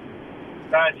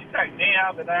 So she's back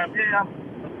now, but I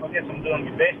guess I'm doing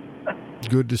my best.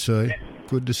 Good to see. Yeah.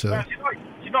 Good to see. Well,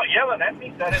 she's not yelling at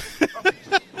me, so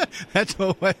that's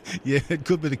all right. Yeah, it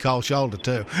could be the cold shoulder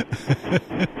too.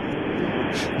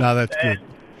 No, that's good.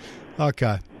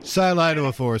 Okay. Say hello to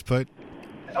her for us, Pete.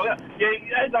 Yeah,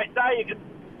 as they say, you can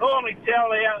normally tell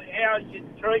how you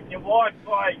treat your wife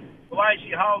by the way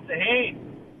she holds her hand.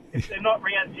 If they're not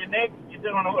round your neck, you're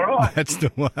doing all right. That's the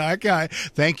one. Okay.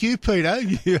 Thank you, Peter.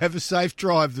 You have a safe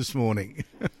drive this morning.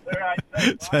 All right.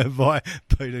 So, bye,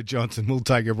 Peter Johnson. We'll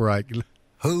take a break.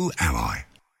 Who am I?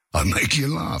 I make you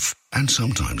laugh and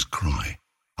sometimes cry.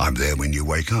 I'm there when you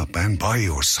wake up and by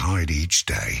your side each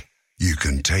day. You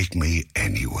can take me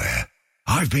anywhere.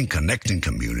 I've been connecting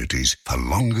communities for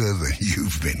longer than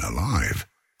you've been alive.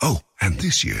 Oh, and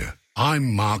this year,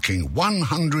 I'm marking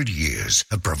 100 years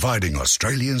of providing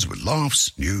Australians with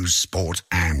laughs, news, sport,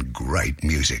 and great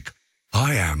music.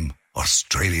 I am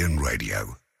Australian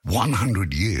Radio.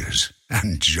 100 years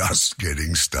and just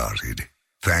getting started.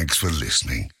 Thanks for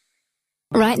listening.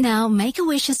 Right now,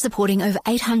 Make-A-Wish is supporting over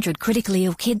 800 critically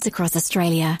ill kids across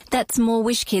Australia. That's more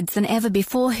Wish kids than ever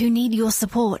before who need your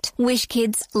support. Wish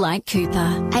kids like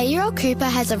Cooper. 8-year-old Cooper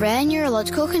has a rare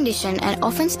neurological condition and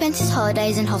often spends his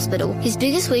holidays in hospital. His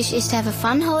biggest wish is to have a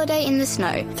fun holiday in the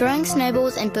snow, throwing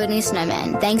snowballs and building a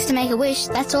snowman. Thanks to Make-A-Wish,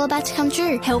 that's all about to come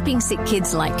true. Helping sick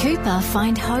kids like Cooper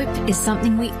find hope is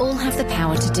something we all have the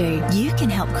power to do. You can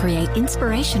help create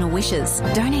inspirational wishes.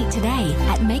 Donate today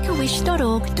at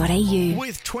makeawish.org.au.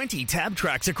 With 20 tab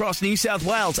tracks across New South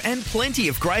Wales and plenty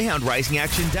of greyhound racing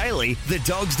action daily,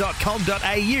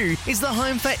 thedogs.com.au is the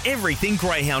home for everything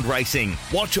greyhound racing.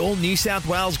 Watch all New South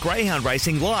Wales greyhound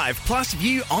racing live, plus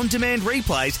view on-demand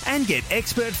replays and get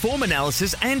expert form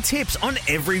analysis and tips on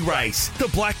every race. The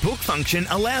Black Book function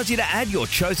allows you to add your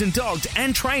chosen dogs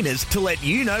and trainers to let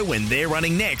you know when they're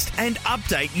running next and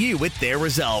update you with their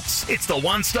results. It's the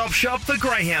one-stop shop for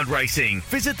greyhound racing.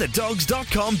 Visit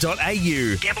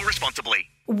thedogs.com.au. Gamble responsibly.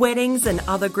 Weddings and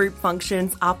other group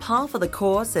functions are par for the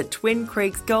course at Twin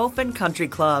Creeks Golf and Country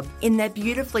Club. In their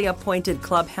beautifully appointed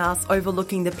clubhouse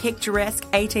overlooking the picturesque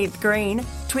 18th green,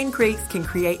 Twin Creeks can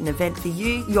create an event for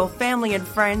you, your family and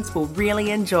friends will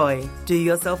really enjoy. Do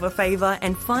yourself a favour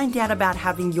and find out about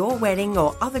having your wedding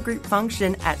or other group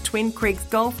function at Twin Creeks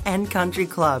Golf and Country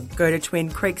Club. Go to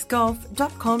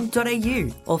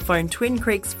twincreeksgolf.com.au or phone Twin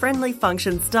Creeks Friendly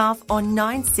Function staff on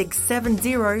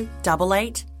 9670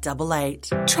 8888.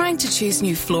 Trying to choose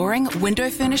new flooring,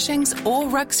 window furnishings or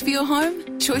rugs for your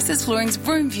home? Choices Flooring's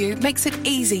Room View makes it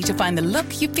easy to find the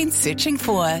look you've been searching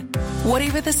for.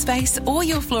 Whatever the space or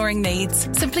your flooring needs,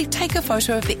 simply take a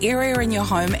photo of the area in your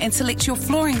home and select your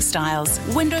flooring styles,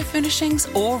 window furnishings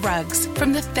or rugs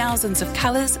from the thousands of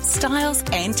colours, styles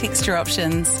and texture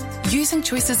options. Using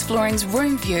Choices Flooring's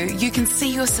Room View, you can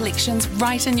see your selections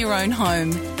right in your own home.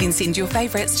 Then send your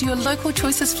favourites to your local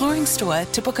Choices Flooring store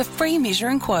to book a free measure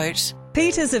and quote.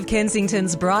 Peters of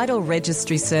Kensington's bridal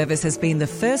registry service has been the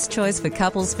first choice for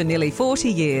couples for nearly 40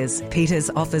 years. Peters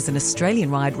offers an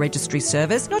Australian-wide registry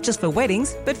service, not just for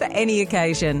weddings, but for any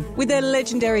occasion. With their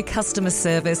legendary customer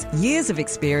service, years of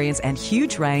experience and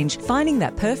huge range, finding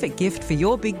that perfect gift for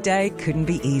your big day couldn't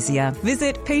be easier.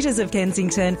 Visit Peters of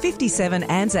Kensington, 57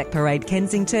 Anzac Parade,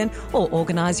 Kensington, or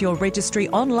organise your registry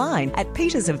online at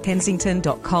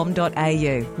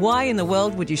petersofkensington.com.au. Why in the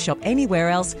world would you shop anywhere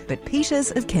else but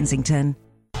Peters of Kensington?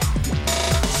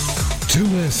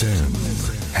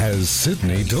 2SM has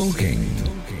Sydney talking.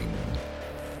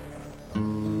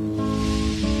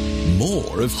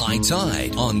 More of High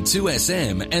Tide on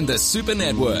 2SM and the Super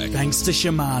Network. Thanks to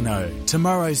Shimano.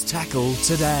 Tomorrow's tackle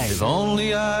today. If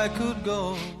only I could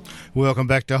go. Welcome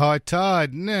back to High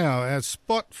Tide. Now, our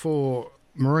spot for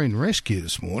Marine Rescue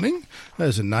this morning,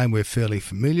 there's a name we're fairly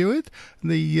familiar with,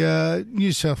 the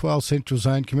New South Wales Central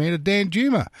Zone Commander, Dan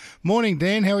Duemmer. Morning,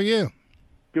 Dan. How are you?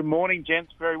 Good morning,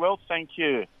 gents. Very well, thank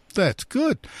you. That's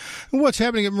good. And what's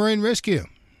happening at Marine Rescue?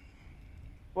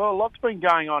 Well, a lot's been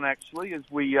going on actually as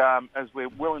we're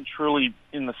well and truly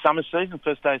in the summer season.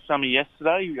 First day of summer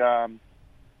yesterday.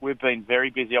 We've been very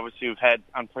busy. Obviously, we've had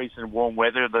unprecedented warm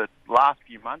weather the last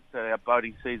few months. Our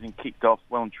boating season kicked off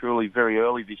well and truly very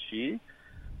early this year.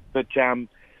 But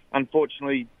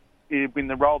unfortunately, in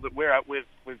the role that we're at, we've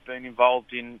been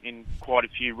involved in quite a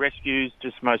few rescues.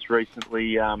 Just most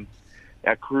recently,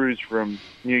 our crews from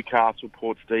Newcastle,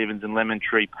 Port Stephens and Lemon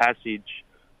Tree Passage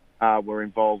were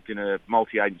involved in a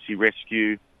multi-agency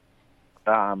rescue,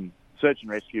 search and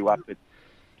rescue up at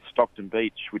Stockton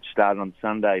Beach, which started on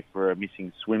Sunday for a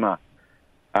missing swimmer.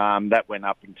 That went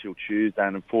up until Tuesday,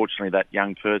 and unfortunately that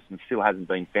young person still hasn't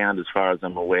been found as far as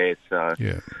I'm aware. So,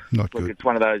 yeah, not good. It's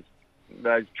one of those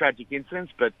tragic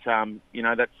incidents, but,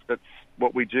 that's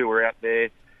what we do. We're out there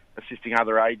assisting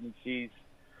other agencies,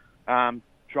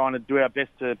 trying to do our best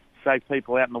to save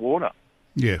people out in the water.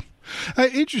 Yeah.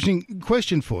 Interesting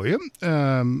question for you.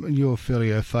 You're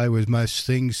fairly au fait with most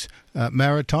things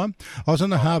maritime. I was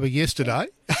on the harbour yesterday.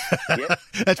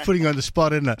 That's putting you on the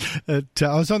spot, isn't it?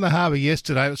 I was on the harbour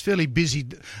yesterday. It was fairly busy.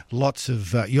 Lots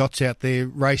of yachts out there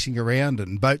racing around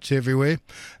and boats everywhere.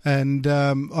 And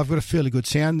I've got a fairly good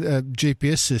sound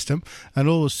GPS system. And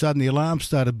all of a sudden the alarm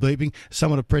started beeping.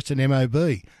 Someone had pressed an MOB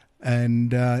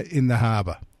and in the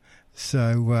harbour.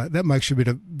 So that makes you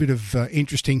a bit of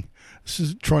interesting,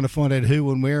 trying to find out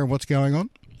who and where and what's going on.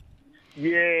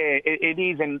 Yeah, it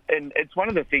is, and it's one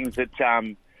of the things that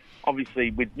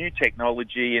obviously with new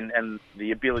technology and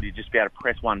the ability to just be able to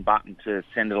press one button to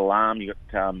send an alarm, you've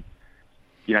got,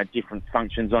 different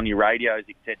functions on your radios,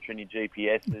 etc., and your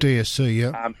GPS. DSC,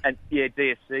 yeah.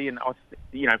 DSC.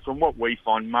 And, from what we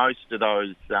find, most of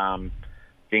those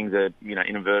things are,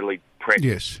 inadvertently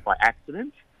pressed by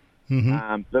accident.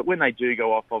 Mm-hmm. But when they do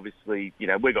go off, obviously,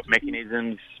 we've got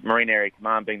mechanisms. Marine Area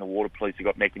Command, being the water police, have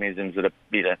got mechanisms that are,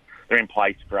 they're in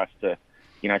place for us to,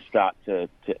 start to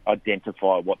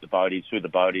identify what the boat is, who the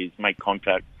boat is, make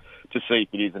contact to see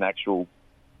if it is an actual,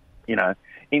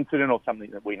 incident or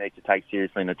something that we need to take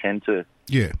seriously and attend to.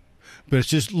 Yeah, but it's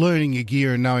just learning your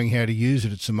gear and knowing how to use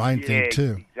it. It's the main thing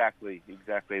too. Exactly.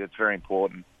 That's very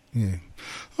important. Yeah.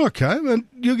 Okay, and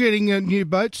you're getting a new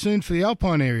boat soon for the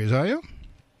Alpine areas, are you?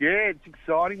 Yeah, it's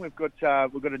exciting. We've got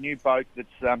a new boat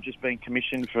that's just been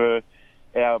commissioned for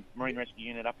our Marine Rescue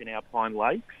Unit up in Alpine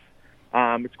Lakes.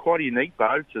 It's quite a unique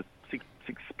boat. It's a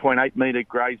 6.8 metre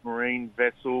Grays Marine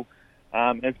vessel.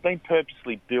 And it's been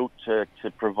purposely built to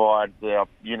provide the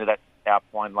unit at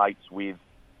Alpine Lakes with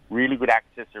really good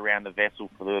access around the vessel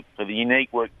for the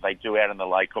unique work that they do out in the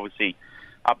lake. Obviously,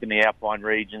 up in the Alpine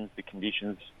regions, the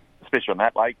conditions, especially on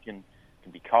that lake, can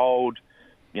be cold.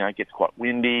 It gets quite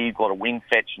windy, a lot of wind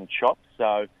fetch and chop.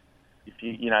 So, if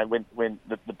when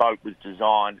the boat was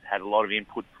designed, it had a lot of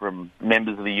input from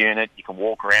members of the unit. You can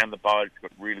walk around the boat. It's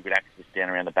got really good access down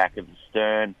around the back of the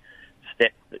stern,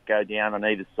 steps that go down on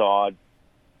either side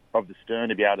of the stern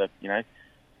to be able to,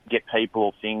 get people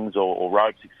or things or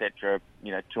ropes, etc.,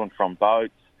 to and from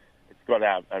boats. It's got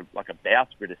a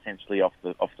bowsprit essentially off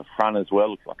the front as well.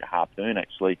 Looks like a harpoon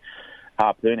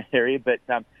area, but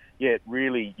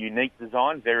really unique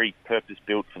design, very purpose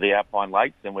built for the Alpine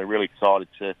Lakes, and we're really excited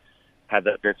to have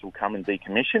that vessel come and be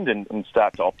commissioned and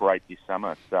start to operate this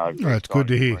summer. So that's good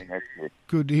to hear.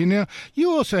 Good to hear. Now,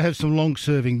 you also have some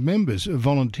long-serving members,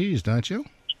 volunteers, don't you?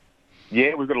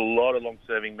 Yeah, we've got a lot of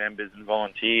long-serving members and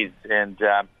volunteers, and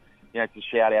it's a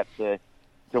shout-out to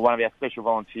one of our special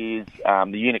volunteers, the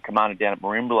unit commander down at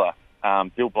Marimbula,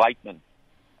 Bill Blakeman,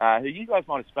 who you guys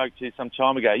might have spoke to some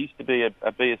time ago. He used to be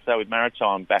a BSO with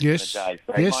Maritime back in the day.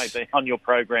 So he might have been on your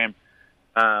program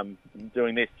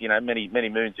doing this, many, many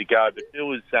moons ago. But Bill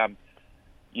was,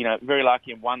 very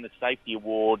lucky and won the Safety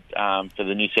Award for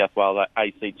the New South Wales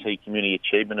ACT Community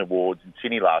Achievement Awards in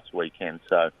Sydney last weekend.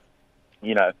 So,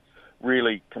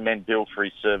 really commend Bill for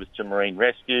his service to Marine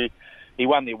Rescue. He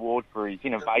won the award for his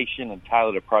innovation and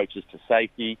tailored approaches to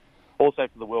safety, also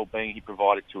for the well-being he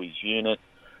provided to his unit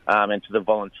and to the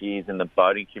volunteers in the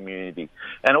boating community.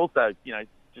 And also,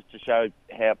 just to show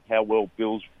how well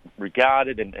Bill's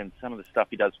regarded and some of the stuff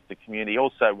he does for the community. He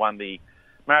also won the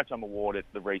Maritime Award at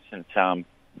the recent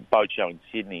boat show in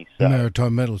Sydney. So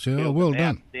Maritime Medals, yeah. Bill's Well an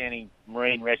done. outstanding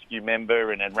Marine Rescue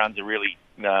member and runs a really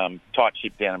tight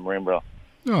ship down in Marimbula.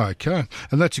 Oh, okay.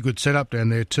 And that's a good setup down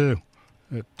there too.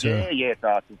 It's our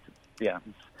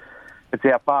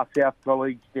far south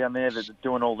colleagues down there that are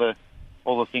doing all the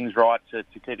things right to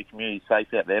keep the community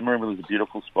safe out there. Marimbula is a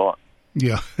beautiful spot.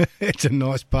 Yeah, it's a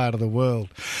nice part of the world.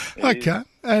 Okay,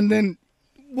 and then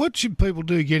what should people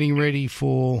do getting ready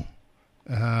for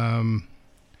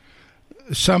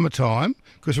summertime?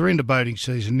 Because we're into boating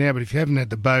season now, but if you haven't had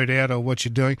the boat out or what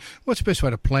you're doing, what's the best way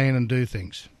to plan and do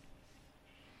things?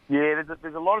 Yeah,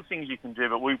 there's a lot of things you can do,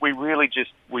 but we really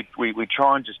just we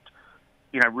try and just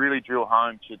really drill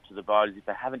home to the boaters if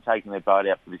they haven't taken their boat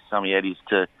out for this summer yet is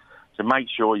to make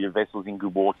sure your vessel's in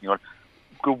good working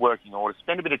order.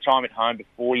 Spend a bit of time at home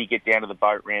before you get down to the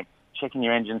boat ramp, checking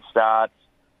your engine starts,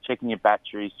 checking your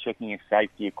batteries, checking your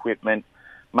safety equipment,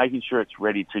 making sure it's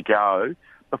ready to go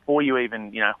before you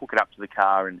even hook it up to the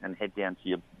car and head down to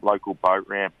your local boat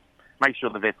ramp. Make sure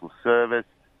the vessel's serviced.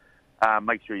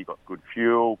 Make sure you've got good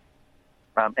fuel,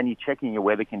 and you're checking your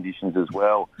weather conditions as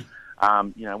well.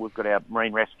 We've got our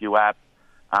Marine Rescue app,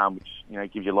 which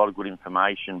gives you a lot of good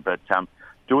information. But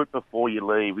do it before you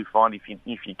leave. We find if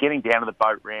you're getting down to the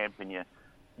boat ramp and you're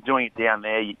doing it down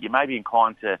there, you may be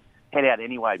inclined to head out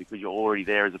anyway because you're already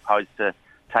there, as opposed to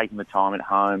taking the time at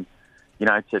home,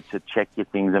 to check your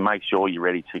things and make sure you're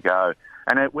ready to go.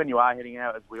 And when you are heading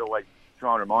out, as we always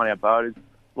try and remind our boaters,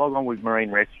 log on with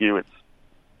Marine Rescue.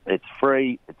 It's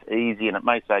free, it's easy, and it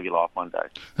may save your life one day.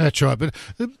 That's right. But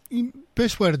the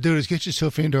best way to do it is get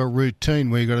yourself into a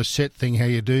routine where you've got a set thing how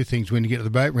you do things when you get to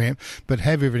the boat ramp, but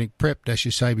have everything prepped, as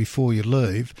you say, before you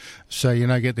leave. So,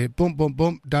 get there, boom, boom,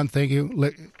 boom, done, thank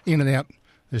you, in and out,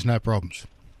 there's no problems.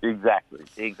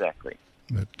 Exactly.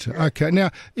 But okay, now,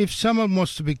 if someone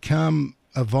wants to become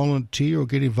a volunteer or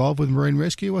get involved with Marine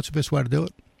Rescue, what's the best way to do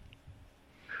it?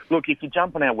 Look, if you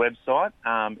jump on our website,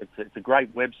 it's a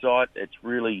great website. It's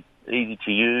really easy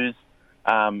to use.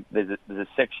 There's a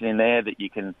section in there that you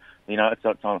can, I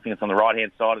think it's on the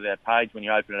right-hand side of that page when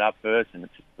you open it up first, and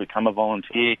it's become a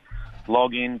volunteer.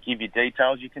 Log in, give your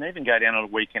details. You can even go down on a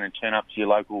weekend and turn up to your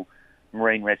local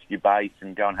marine rescue base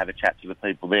and go and have a chat to the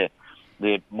people there.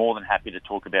 They're more than happy to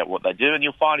talk about what they do, and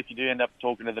you'll find if you do end up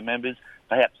talking to the members,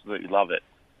 they absolutely love it.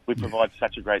 We provide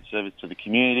such a great service to the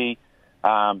community.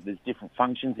 There's different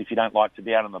functions. If you don't like to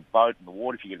be out on the boat in the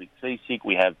water, if you get a bit seasick,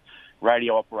 we have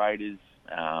radio operators.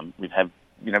 We have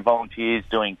volunteers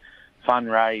doing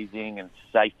fundraising and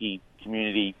safety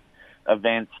community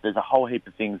events. There's a whole heap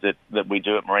of things that we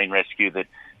do at Marine Rescue that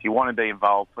if you want to be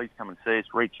involved, please come and see us.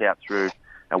 Reach out through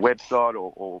our website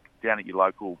or down at your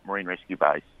local Marine Rescue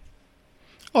base.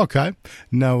 Okay,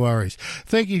 no worries.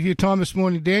 Thank you for your time this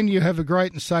morning, Dan. You have a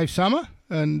great and safe summer.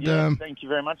 And thank you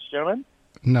very much, gentlemen.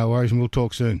 No worries, and we'll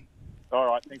talk soon. All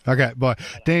right, thanks. Okay, bye.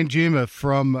 Dan Duemmer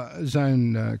from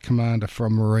Zone Commander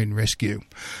from Marine Rescue.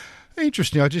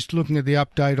 Interesting. I was just looking at the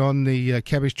update on the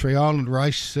Cabbage Tree Island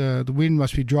race. The wind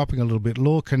must be dropping a little bit.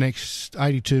 Law Connect's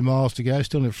 82 miles to go,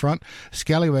 still in front.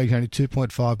 Scallywag's only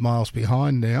 2.5 miles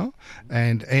behind now.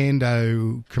 And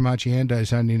Comanche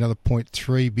Ando's only another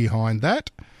 0.3 behind that.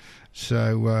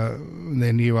 So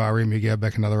then URM, you go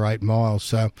back another 8 miles.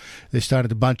 So they started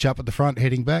to bunch up at the front,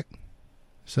 heading back.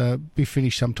 So be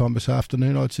finished sometime this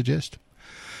afternoon, I'd suggest.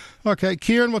 Okay,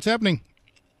 Kieran, what's happening?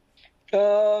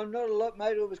 Not a lot,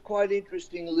 mate. It was quite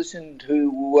interesting to listen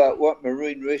to what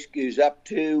Marine Rescue's up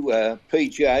to.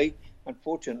 PJ,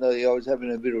 unfortunately, I was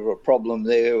having a bit of a problem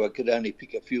there. I could only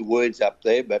pick a few words up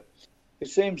there, but it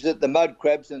seems that the mud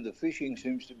crabs and the fishing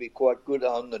seems to be quite good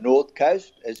on the north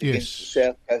coast as against the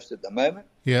south coast at the moment.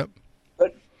 Yep.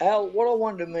 But, Al, what I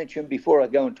wanted to mention before I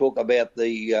go and talk about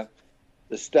the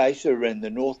Stacer and the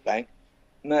North Bank,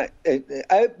 mate,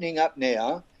 opening up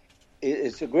now,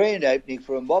 it's a grand opening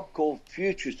for a mob called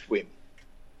Future Swim.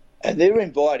 And they're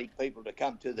inviting people to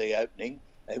come to the opening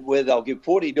where they'll give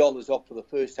 $40 off for the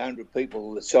first 100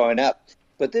 people that sign up.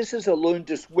 But this is a learn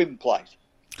to swim place.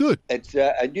 Good. It's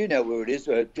and you know where it is,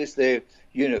 just there,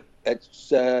 it's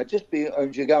just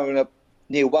as you're going up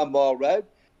near 1 Mile Road.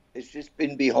 It's just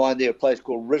been behind there, a place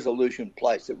called Resolution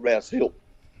Place at Rouse Hill.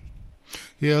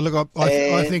 Yeah, look,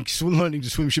 I think learning to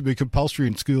swim should be compulsory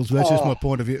in schools. That's just my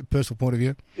personal point of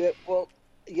view. Yeah, well,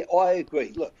 yeah, I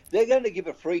agree. Look, they're going to give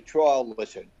a free trial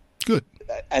lesson. Good.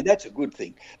 And that's a good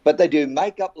thing. But they do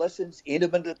make-up lessons,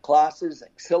 intermittent classes,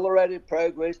 accelerated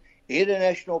progress,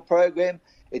 international program.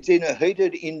 It's in a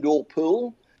heated indoor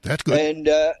pool. That's good. And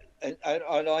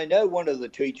I know one of the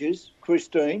teachers,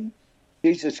 Christine.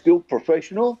 She's a skilled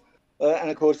professional.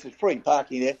 And, of course, there's free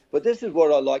parking there. But this is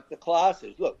what I like, the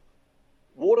classes. Look.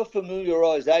 Water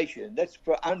familiarisation, that's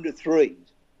for under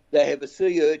 3s. They have a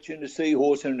sea urchin, a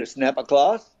seahorse and a snapper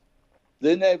class.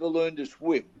 Then they have a learn to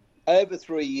swim. Over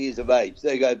 3 years of age,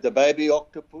 they go the baby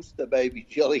octopus, the baby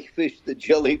jellyfish, the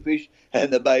jellyfish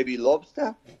and the baby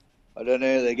lobster. I don't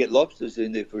know how they get lobsters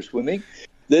in there for swimming.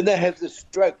 Then they have the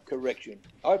stroke correction.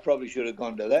 I probably should have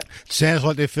gone to that. Sounds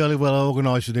like they're fairly well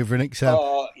organised with everything. So.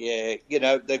 Oh, yeah.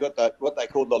 They got what they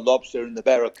call the lobster and the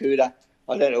barracuda.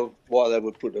 I don't know why they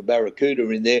would put a barracuda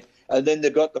in there. And then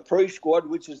they've got the pre-squad,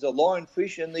 which is the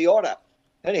lionfish and the otter.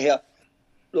 Anyhow,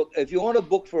 look, if you want to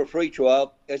book for a free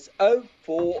trial, it's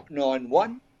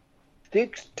 0491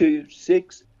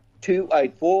 626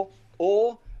 284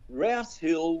 or Rouse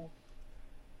Hill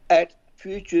at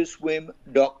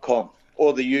futureswim.com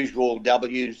or the usual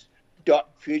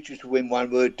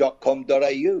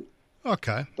w's.futureswim.com.au.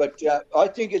 Okay. But I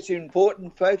think it's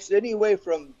important, folks, anywhere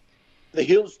from the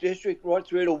Hills District right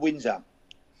through to Windsor.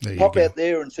 Pop out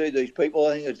there and see these people.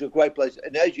 I think it's a great place.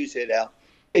 And as you said, Al,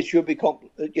 it should be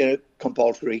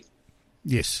compulsory.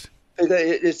 Yes.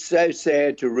 It's so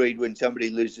sad to read when somebody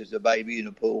loses a baby in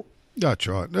a pool. That's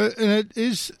right. And it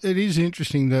is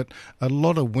interesting that a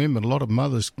lot of women, a lot of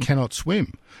mothers cannot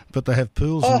swim, but they have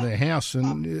pools in their house,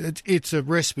 and it's a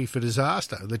recipe for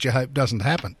disaster that you hope doesn't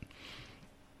happen.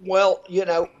 Well,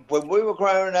 when we were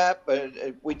growing up,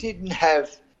 we didn't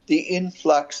have the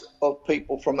influx of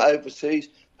people from overseas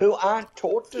who aren't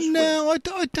taught to swim. No, I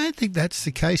don't think that's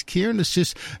the case, Kieran. It's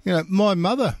just, my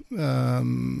mother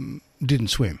didn't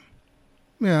swim.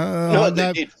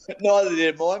 Neither did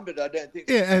mine, but I don't think...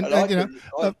 Yeah, and a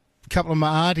couple of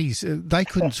my aunties, they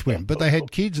couldn't swim, but they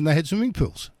had kids and they had swimming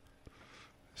pools.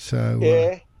 So...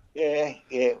 Yeah.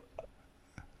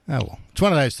 Oh, well, it's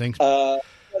one of those things. I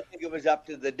think it was up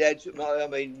to the dads. I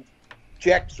mean,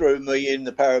 Jack threw me in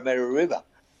the Parramatta River.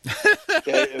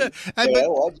 Did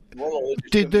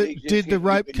the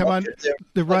rope come on?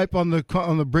 The rope on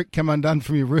the brick come undone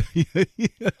from your ankle?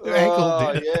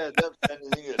 Oh, yeah, that was the only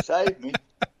thing that saved me.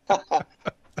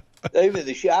 Even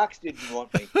the Sharks didn't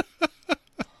want me.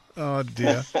 Oh,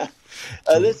 dear.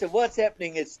 Listen, what's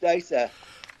happening at Stacey?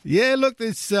 Yeah, look,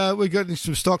 we've got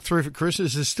some stock through for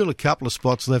Christmas. There's still a couple of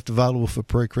spots left available for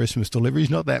pre-Christmas deliveries.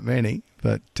 Not that many,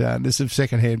 but there's some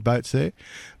second-hand boats there.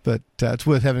 But it's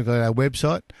worth having a look at our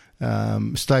website.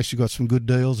 Stacey's got some good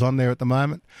deals on there at the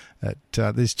moment.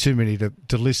 There's too many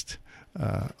to list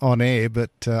on air,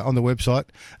 but on the website.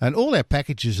 And all our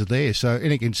packages are there. So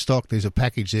anything in stock, there's a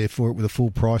package there for it with a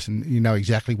full price, and you know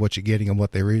exactly what you're getting and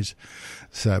what there is.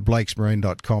 So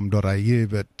blakesmarine.com.au,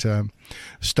 but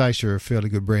Stacey are a fairly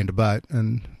good brand of boat,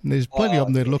 and there's plenty of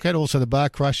them there to look at. Also the Bar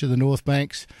Crusher, the North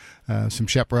Banks, some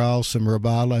Chaparrals, some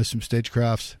Robalos, some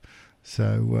Stedgecrafts.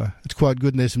 So it's quite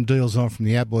good, and there's some deals on from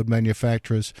the outboard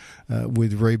manufacturers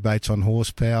with rebates on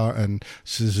horsepower, and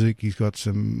Suzuki's got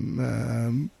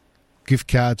some gift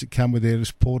cards that come with their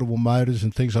portable motors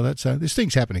and things like that. So there's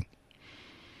things happening.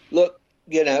 Look,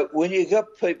 you know, when you got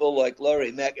people like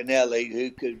Laurie McAnally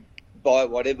who could buy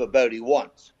whatever boat he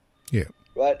wants, yeah,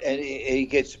 right, and he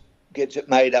gets it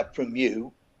made up from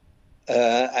you,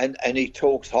 and he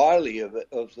talks highly of it,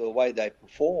 of the way they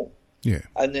perform. Yeah.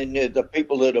 And then the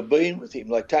people that have been with him,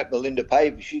 like take Melinda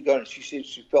Paver, she said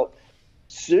she felt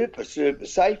super, super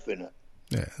safe in it.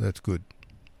 Yeah, that's good.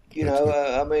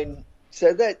 I mean,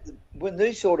 so that when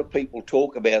these sort of people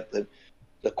talk about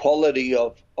the quality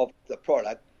of the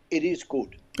product, it is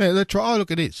good. Yeah, that's right. Oh, look,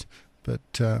 it is. But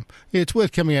it's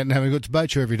worth coming out and having a good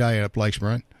boat show every day out at Blakes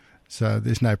Marine. So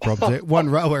there's no problems there. One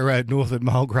railway road north at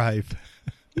Mulgrave.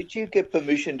 Did you get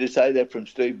permission to say that from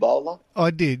Steve Bowler?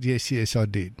 I did, yes, I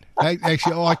did.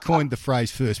 Actually, I coined the phrase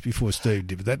first before Steve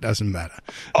did, but that doesn't matter.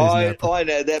 I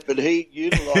know that, but he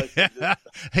utilised it.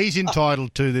 He's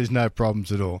entitled to. There's no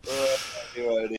problems at all. Right.